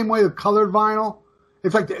kind of the same way with colored vinyl.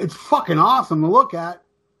 It's like it's fucking awesome to look at,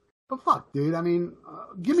 but fuck, dude. I mean,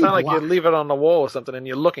 give me. It's not like you leave it on the wall or something and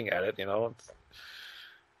you're looking at it. You know,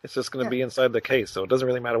 it's just going to be inside the case, so it doesn't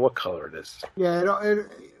really matter what color it is. Yeah,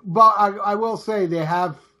 but I will say they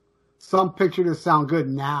have some picture discs sound good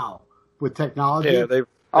now with technology. Yeah,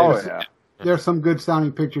 there's some good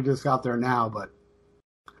sounding picture discs out there now, but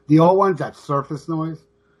the old ones, that surface noise.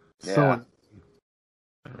 Yeah.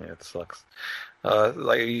 Yeah, it sucks.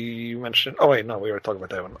 Like you mentioned. Oh wait, no, we were talking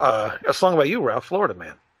about that one. A song about you, Ralph, Florida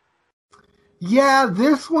Man. Yeah,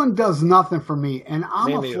 this one does nothing for me, and I'm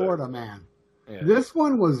Me a neither. Florida man. Yeah. This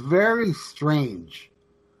one was very strange.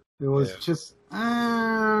 It was just,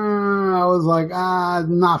 I was like,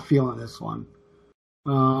 I'm not feeling this one.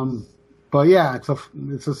 But yeah,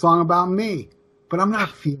 it's a song about me, but I'm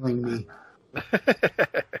not feeling me.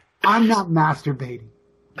 I'm not masturbating.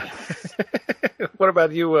 What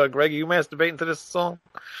about you, Greg? Are you masturbating to this song?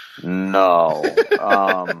 No.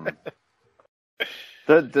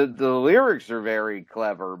 The lyrics are very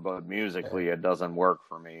clever, but musically it doesn't work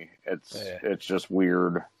for me. It's just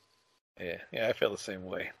weird. Yeah, I feel the same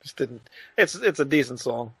way. Just didn't. It's a decent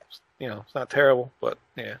song. You know, it's not terrible, but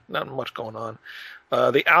yeah, not much going on.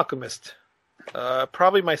 The Alchemist,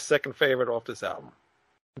 probably my second favorite off this album.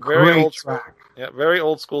 Very Great old track. Yeah, very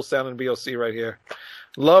old school sounding BOC right here.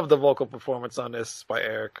 Love the vocal performance on this by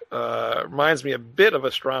Eric. Reminds me a bit of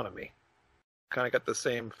Astronomy. Kind of got the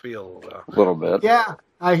same feel. A little bit. Yeah,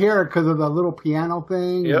 I hear it because of the little piano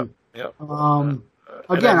thing. Yep. I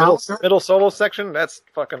Again, middle solo section, that's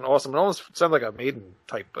fucking awesome. It almost sounds like a Maiden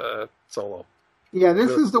type solo. Yeah,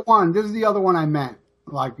 this is the one. This is the other one I meant.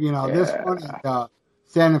 Like, this one and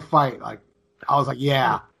Stand and Fight. Like, I was like,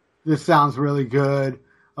 yeah, this sounds really good.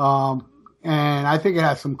 And I think it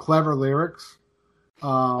has some clever lyrics.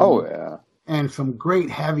 And some great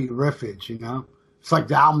heavy riffage, It's like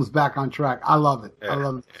the album's back on track. I love it. Yeah, I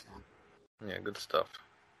love it. Yeah, good stuff.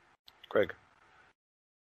 Greg.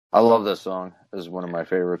 I love this song. This is one of my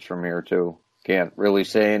favorites from here, too. Can't really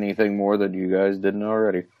say anything more that you guys didn't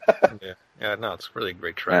already. No, it's really a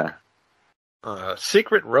great track. Yeah.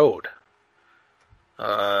 Secret Road.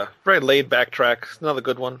 Very laid-back track. Another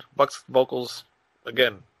good one. Buck's vocals,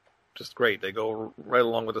 again, just great. They go right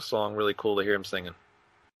along with the song. Really cool to hear him singing.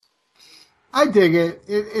 I dig it.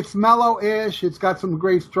 It's mellow-ish. It's got some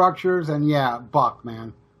great structures. And, Buck,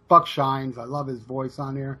 man. Buck shines. I love his voice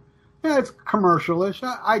on here. Yeah, it's commercial-ish.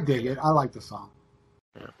 I dig it. I like the song.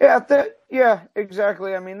 Yeah,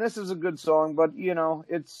 exactly. I mean, this is a good song, but,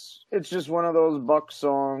 it's just one of those Buck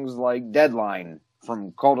songs like Deadline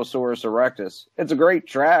from Cultosaurus Erectus. It's a great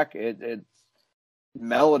track. It's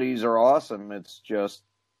melodies are awesome. It's just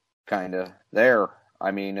kind of there. I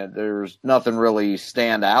mean, there's nothing really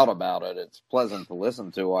stand out about it. It's pleasant to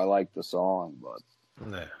listen to. I like the song, but...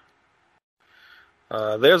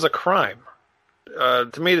 There's a Crime.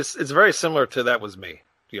 To me, it's very similar to That Was Me,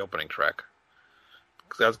 the opening track.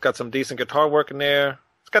 It's got some decent guitar work in there.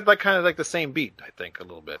 It's got kind of like the same beat, I think, a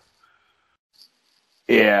little bit.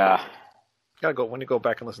 Yeah. When you go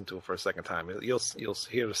back and listen to it for a second time, you'll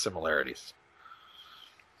hear the similarities.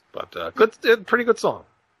 But pretty good song.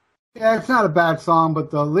 Yeah, it's not a bad song,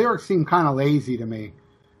 but the lyrics seem kind of lazy to me.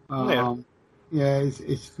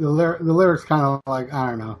 It's the lyrics kind of like, I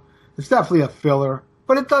don't know. It's definitely a filler,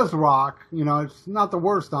 but it does rock. It's not the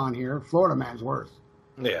worst on here. Florida Man's worse.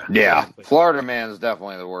 Yeah. Florida Man is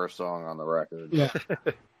definitely the worst song on the record. Yeah.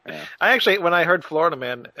 I actually, when I heard Florida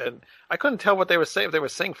Man, and I couldn't tell what they were saying. If they were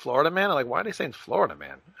saying Florida Man, I'm like, why are they saying Florida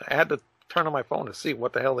Man? I had to turn on my phone to see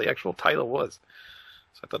what the hell the actual title was.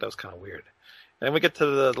 So I thought that was kind of weird. And then we get to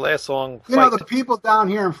the last song. The people down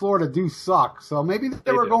here in Florida do suck, so maybe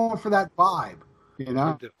they were going for that vibe. They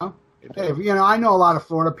do. Hey, I know a lot of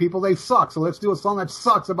Florida people. They suck, so let's do a song that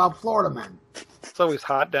sucks about Florida men. It's always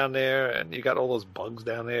hot down there, and you got all those bugs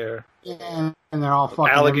down there. Yeah, and they're all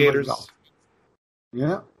fucking alligators.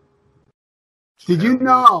 Yeah. Did you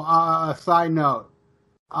know, side note,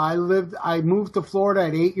 I moved to Florida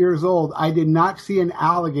at 8 years old. I did not see an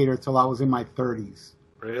alligator till I was in my 30s.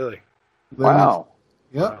 Really? Wow.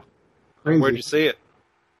 Yep. Wow. Crazy. Where'd you see it?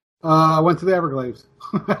 I went to the Everglades.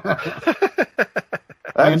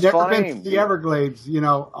 I've never been to the Everglades,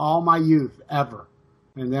 all my youth, ever.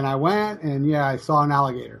 And then I went, and I saw an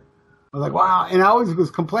alligator. I was like, wow. And I always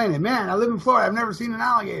was complaining, man, I live in Florida. I've never seen an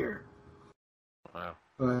alligator. Wow.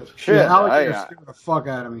 But alligators scared the fuck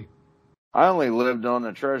out of me. I only lived on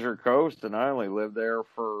the Treasure Coast, and I only lived there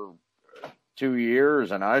for 2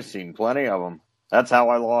 years, and I've seen plenty of them. That's how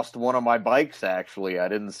I lost one of my bikes, actually. I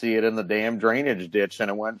didn't see it in the damn drainage ditch,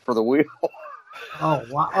 and it went for the wheel. Oh,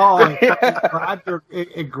 wow. Oh,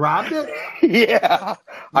 it grabbed it? Yeah.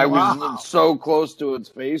 I was so close to its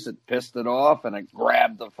face, it pissed it off, and it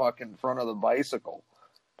grabbed the fucking front of the bicycle.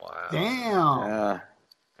 Wow. Damn. Yeah.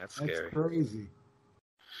 That's scary. That's crazy.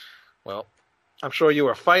 Well, I'm sure you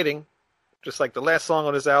were fighting, just like the last song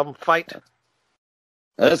on this album, Fight.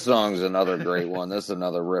 This song's another great one. This is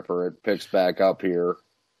another ripper. It picks back up here.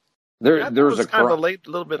 There's kind of a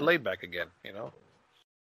little bit laid back again,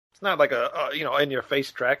 It's not like a in your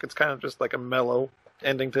face track. It's kind of just like a mellow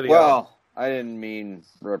ending to the album. Well, I didn't mean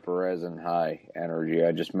ripper as in high energy.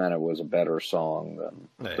 I just meant it was a better song than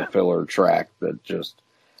the filler track that just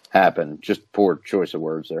happened. Just poor choice of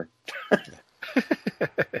words there.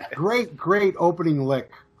 Great opening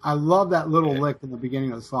lick. I love that little lick in the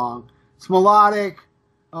beginning of the song. It's melodic.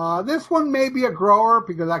 This one may be a grower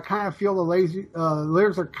because I kind of feel the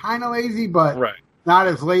lyrics are kind of lazy, but not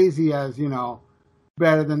as lazy as,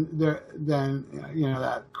 better than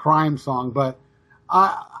that crime song. But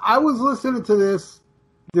I was listening to this.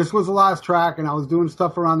 This was the last track, and I was doing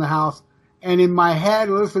stuff around the house. And in my head,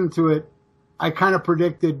 listening to it, I kind of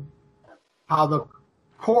predicted how the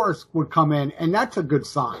chorus would come in, and that's a good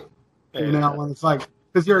sign. When it's like,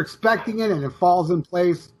 because you're expecting it and it falls in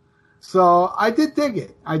place. So I did dig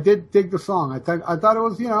it. I did dig the song. I thought it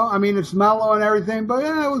was, it's mellow and everything, but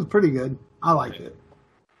it was pretty good. I liked it.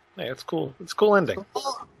 Yeah, it's cool. It's a cool ending.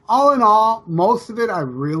 All in all, most of it I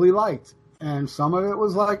really liked. And some of it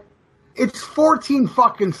was like, it's 14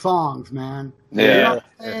 fucking songs, man. Yeah.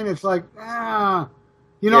 And it's like,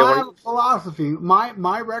 You know, Yeah, I have a philosophy.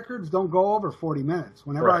 My records don't go over 40 minutes.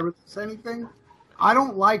 Whenever I release anything, I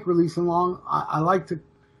don't like releasing long. I like to,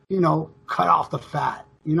 cut off the fat.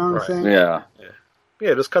 You know what I'm saying? Yeah.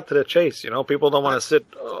 Yeah, just cut to the chase. People don't want to sit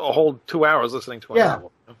a whole 2 hours listening to an album.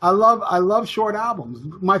 I love short albums.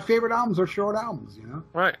 My favorite albums are short albums.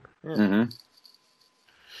 Right. Yeah. Mm-hmm.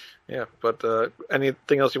 Yeah, but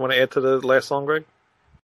anything else you want to add to the last song, Greg?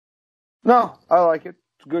 No, I like it.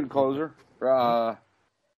 It's a good closer.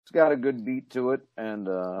 It's got a good beat to it, and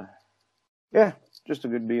just a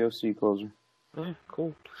good BOC closer. Yeah,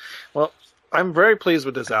 cool. Well, I'm very pleased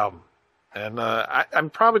with this album, and I'm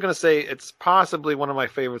probably going to say it's possibly one of my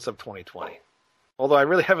favorites of 2020. Although I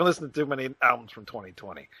really haven't listened to too many albums from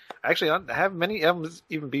 2020. Actually, have many albums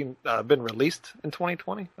even been released in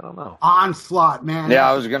 2020? I don't know. Onslaught, man. Yeah,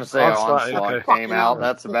 I was going to say Onslaught okay. came out.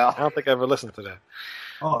 That's about. I don't think I ever listened to that.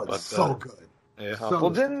 Oh, it's so good. Yeah.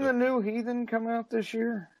 Well, didn't the new Heathen come out this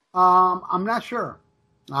year? I'm not sure.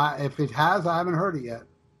 If it has, I haven't heard it yet.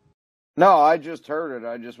 No, I just heard it.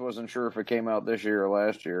 I just wasn't sure if it came out this year or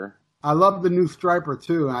last year. I love the new Striper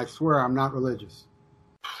too, and I swear I'm not religious.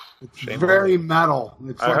 It's Shame very metal.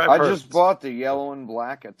 It's I just bought the Yellow and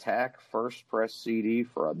Black Attack first press CD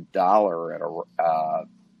for $1 at a.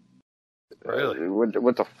 Really?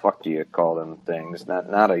 What the fuck do you call them things?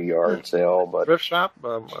 Not a yard sale, but thrift shop,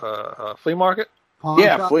 flea market.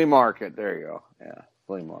 shop? Flea market. There you go. Yeah,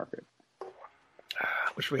 flea market.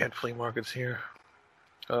 Wish we had flea markets here.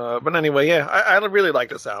 But anyway, yeah, I really like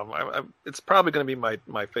this album. It's probably going to be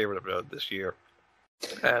my favorite of this year.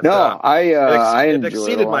 And, I it enjoyed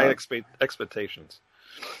exceeded it my expectations.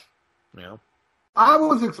 I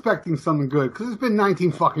was expecting something good because it's been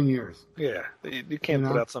 19 fucking years. Yeah, you can't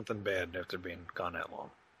put out something bad after being gone that long.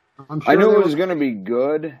 I'm sure I knew it was going to be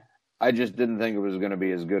good. I just didn't think it was going to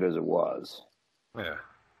be as good as it was. Yeah.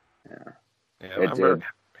 It did.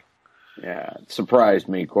 Yeah, it surprised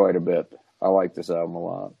me quite a bit. I like this album a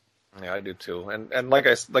lot. Yeah, I do too. And like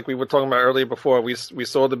we were talking about earlier before, we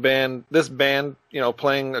saw this band,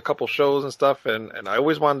 playing a couple shows and stuff, and I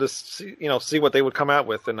always wanted to see what they would come out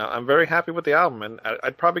with, and I'm very happy with the album, and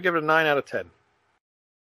I'd probably give it a 9 out of 10.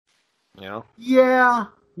 Yeah,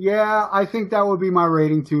 I think that would be my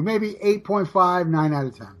rating too. Maybe 8.5, 9 out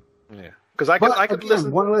of 10. Yeah, because I could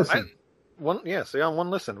listen one listen. On one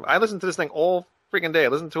listen. I listened to this thing all freaking day. I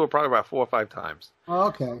listened to it probably about 4 or 5 times. Oh,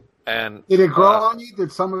 okay. And did it grow on you?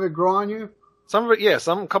 Did some of it grow on you? Some of it, yeah.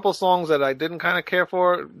 Some couple songs that I didn't kind of care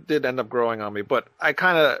for did end up growing on me. But I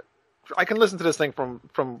can listen to this thing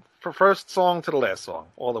from first song to the last song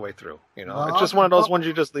all the way through. It's just one of those ones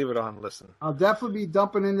you just leave it on and listen. I'll definitely be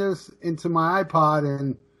dumping into my iPod,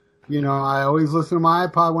 and I always listen to my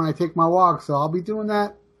iPod when I take my walk, so I'll be doing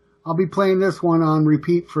that. I'll be playing this one on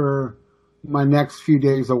repeat for my next few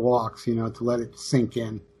days of walks. To let it sink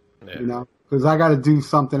in. Yeah. Because I got to do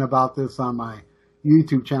something about this on my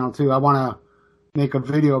YouTube channel too. I want to make a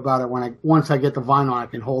video about it once I get the vinyl, I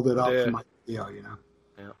can hold it up to my video. Yeah.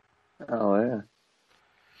 Oh yeah.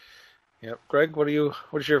 Yep. Greg,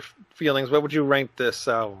 what's your feelings? What would you rank this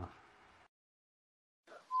album?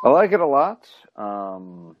 I like it a lot.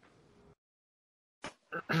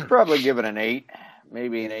 Probably give it an 8,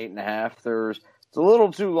 maybe an 8.5. It's a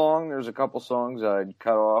little too long. There's a couple songs I'd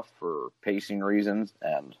cut off for pacing reasons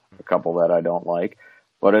and a couple that I don't like.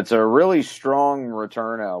 But it's a really strong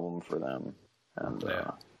return album for them. And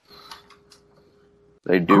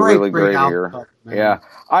they do really great here. Yeah.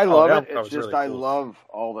 I love it. It's just really I love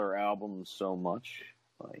all their albums so much.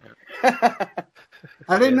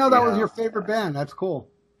 I didn't know that was your favorite band. That's cool.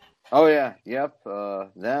 Oh, yeah. Yep.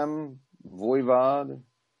 Them, Voivod,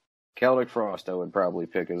 Celtic Frost, I would probably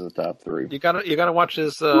pick as a top 3. You gotta watch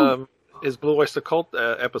his Blue Oyster Cult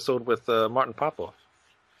episode with Martin Popoff.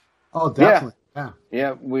 Oh, definitely.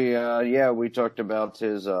 Yeah. We talked about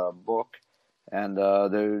his book, and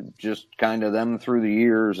they're just kind of them through the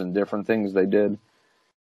years and different things they did.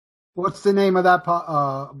 What's the name of that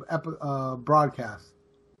broadcast?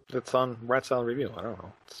 It's on Rat Salad Review. I don't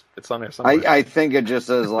know. It's on there somewhere. I think it just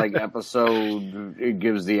says episode. It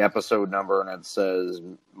gives the episode number and it says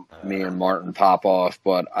me and Martin Popoff,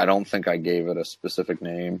 but I don't think I gave it a specific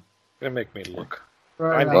name. Gonna make me look.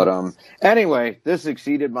 Right. But anyway, this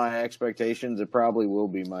exceeded my expectations. It probably will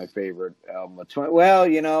be my favorite album of 20. Well,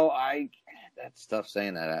 that's tough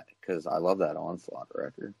saying that because I love that Onslaught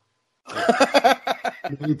record.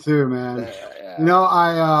 Me too, man.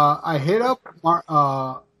 I hit up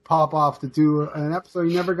Popoff to do an episode.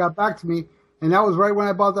 He never got back to me, and that was right when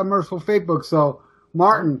I bought that Merciful Fate book. So,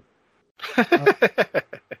 Martin.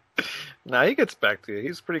 Nah, he gets back to you.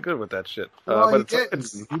 He's pretty good with that shit. Well, but he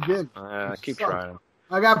did. Keep trying.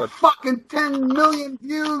 I got fucking 10 million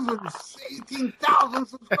views and 18,000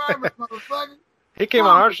 subscribers, motherfucker. He came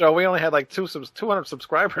on our show. We only had like 200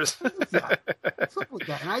 subscribers. What's up with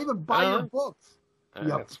that? And I even buy your books.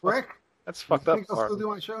 You prick. That's fucked up. Think I'll still do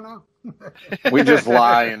my show now? We just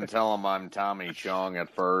lie and tell them I'm Tommy Chung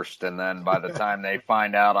at first, and then by the time they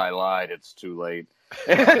find out I lied, it's too late.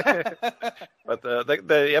 But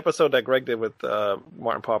the episode that Greg did with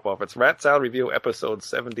Martin Popoff, it's Rat Salad Review episode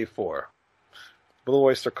 74. Blue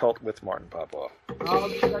Oyster Cult with Martin Popoff. I'll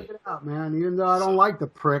check it out, man. Even though I don't like the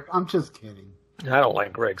prick, I'm just kidding. I don't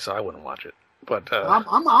like Greg, so I wouldn't watch it. But I'm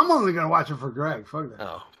only gonna watch it for Greg. Fuck that.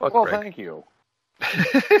 Oh, fuck Well, Greg. thank you.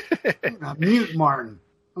 Mute Martin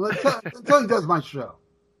until he does my show.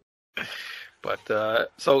 But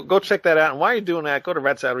so go check that out. And while you're doing that, go to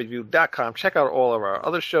ratsaladreview.com. Check out all of our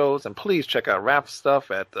other shows, and please check out Ralph's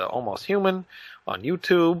stuff at Almost Human on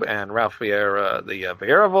YouTube and Ralph Vieira, the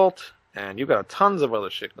Vieira Vault. And you got tons of other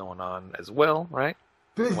shit going on as well, right?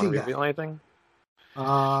 Busy Want to guy. reveal anything?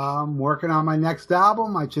 I'm working on my next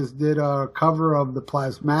album. I just did a cover of the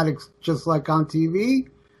Plasmatics, Just Like on TV.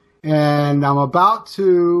 And I'm about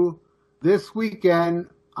to, this weekend,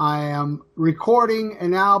 I am recording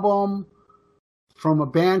an album from a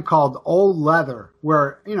band called Old Leather,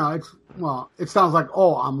 where, it sounds like,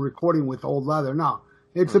 I'm recording with Old Leather. No,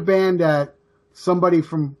 it's a band that somebody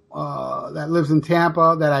from, that lives in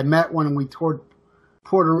Tampa that I met when we toured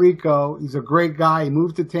Puerto Rico. He's a great guy. He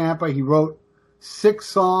moved to Tampa. He wrote 6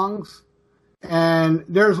 songs. And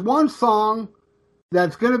there's one song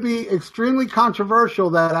that's going to be extremely controversial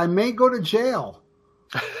that I may go to jail.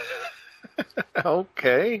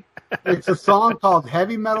 Okay. It's a song called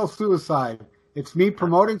Heavy Metal Suicide. It's me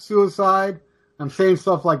promoting suicide. I'm saying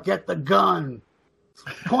stuff like, get the gun.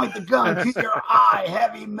 Point the gun to your eye.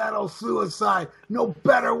 Heavy metal suicide. No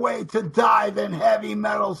better way to die than heavy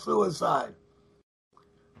metal suicide.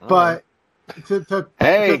 But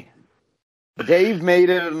Hey, Dave made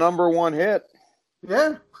it a #1 hit.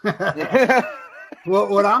 Yeah. Well,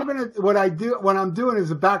 what I'm doing is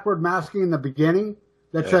a backward masking in the beginning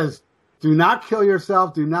that says, do not kill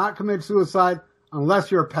yourself, do not commit suicide unless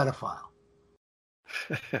you're a pedophile.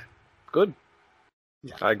 Good.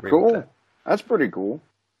 Yeah. I agree Cool. with that. That's pretty cool.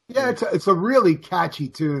 Yeah, it's a really catchy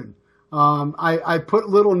tune. I put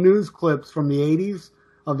little news clips from the 80s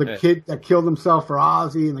of the kid that killed himself for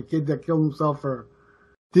Ozzy and the kid that killed himself for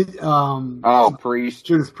Priest.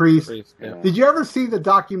 Judas Priest. Yeah. Did you ever see the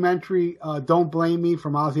documentary Don't Blame Me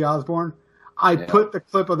from Ozzy Osbourne? I put the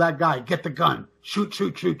clip of that guy, get the gun, shoot,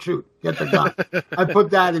 shoot, shoot, shoot, get the gun. I put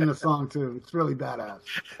that in the song too. It's really badass.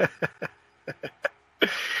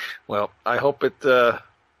 Well, I hope it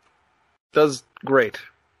does great,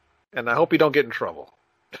 and I hope you don't get in trouble.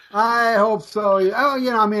 I hope so.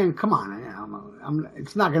 Oh, come on.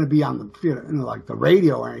 It's not going to be on the like the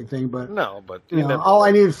radio or anything, but No, but all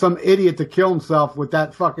I need is some idiot to kill himself with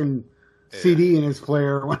that fucking CD in his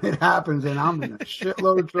player when it happens, and I'm in a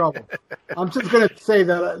shitload of trouble. I'm just going to say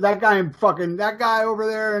that guy over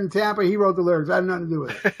there in Tampa, he wrote the lyrics. I had nothing to do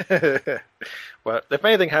with it. But if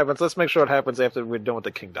anything happens, let's make sure it happens after we're done with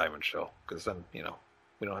the King Diamond show, because then we don't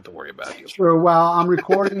have to worry about you. Sure. Well, I'm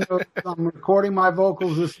recording my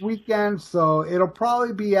vocals this weekend, so it'll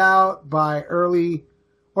probably be out by early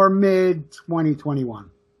or mid 2021.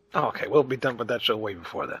 Oh, okay, we'll be done with that show way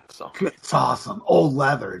before then. So It's awesome. Old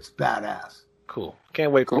Leather. It's badass. cool.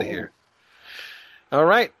 Can't wait to hear. All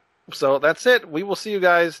right, so that's it. We will see you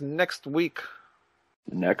guys next week.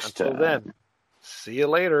 Until then, see you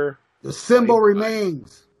later. The symbol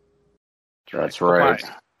remains. That's right.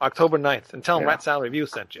 October 9th. And tell them Rat Salad Review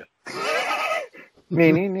sent you.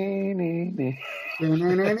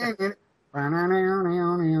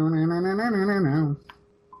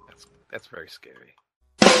 That's very scary.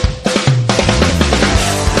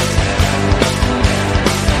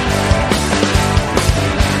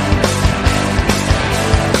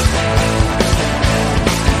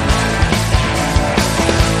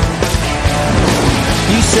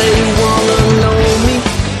 You say you wanna know me,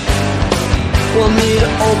 want me to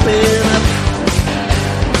open up.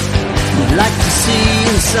 You'd like to see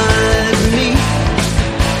inside me,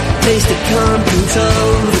 taste the contents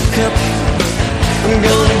of the cup. I'm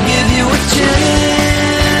gonna give you a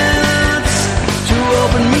chance to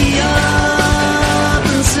open me up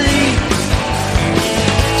and see.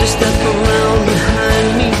 Just step around behind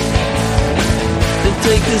me and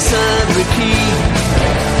take this ivory key.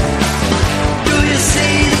 Do you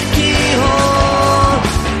see the keyhole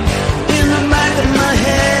in the back of my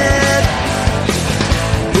head?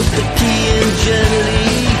 Put the key in gently,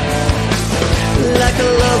 like a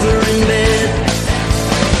lover in bed.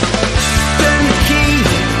 Turn the key,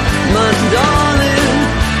 my darling.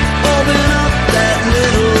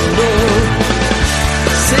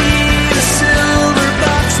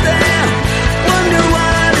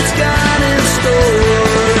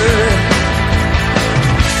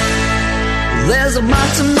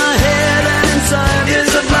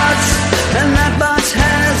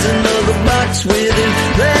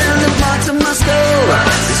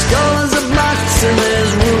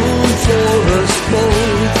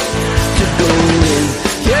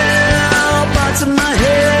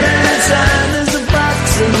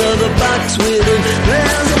 another box with it.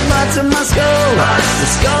 There's a box in my skull. The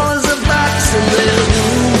skull is a box, and there's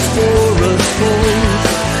room for us both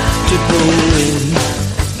to go in.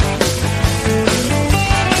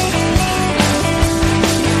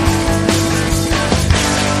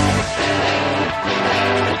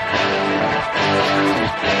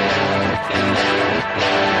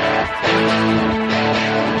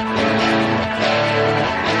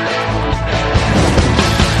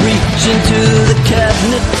 Reach into the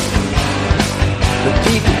cabinet that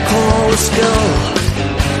people call a skull.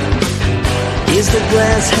 Is the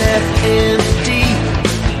glass half empty?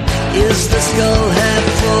 Is the skull half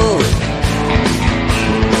full?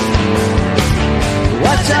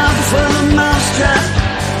 Watch out for the mousetrap.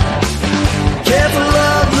 Careful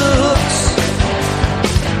of the hooks.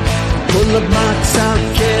 Pull the box out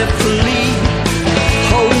carefully.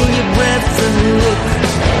 Hold your breath and look.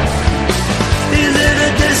 Is it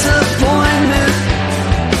a disappointment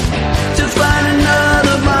to find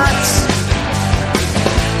another box?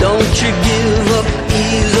 Don't you give up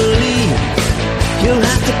easily. You'll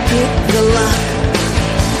have to pick the lock.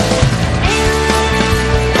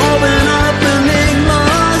 Open up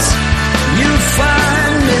enigmas. You'll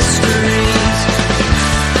find mysteries.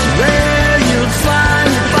 There you'll find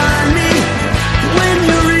me when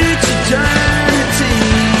you reach eternity.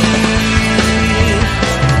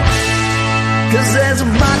 'Cause there's a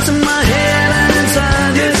box in my head and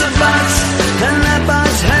inside is a box, and that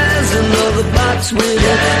box has another box with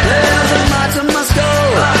it. There's a box in my skull.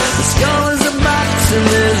 The skull is a box, and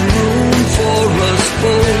there's room for us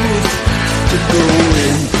both to go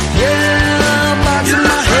in. Yeah, a box in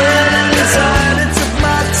my head and inside it's a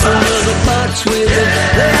box, another box with it.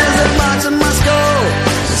 There's a box in my skull.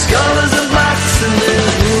 The skull is a box, and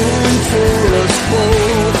there's room for us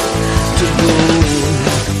both to go in.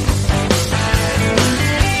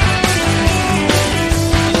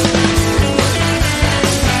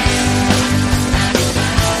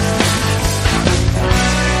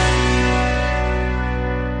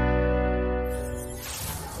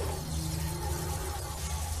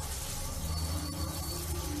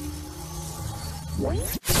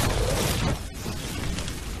 What?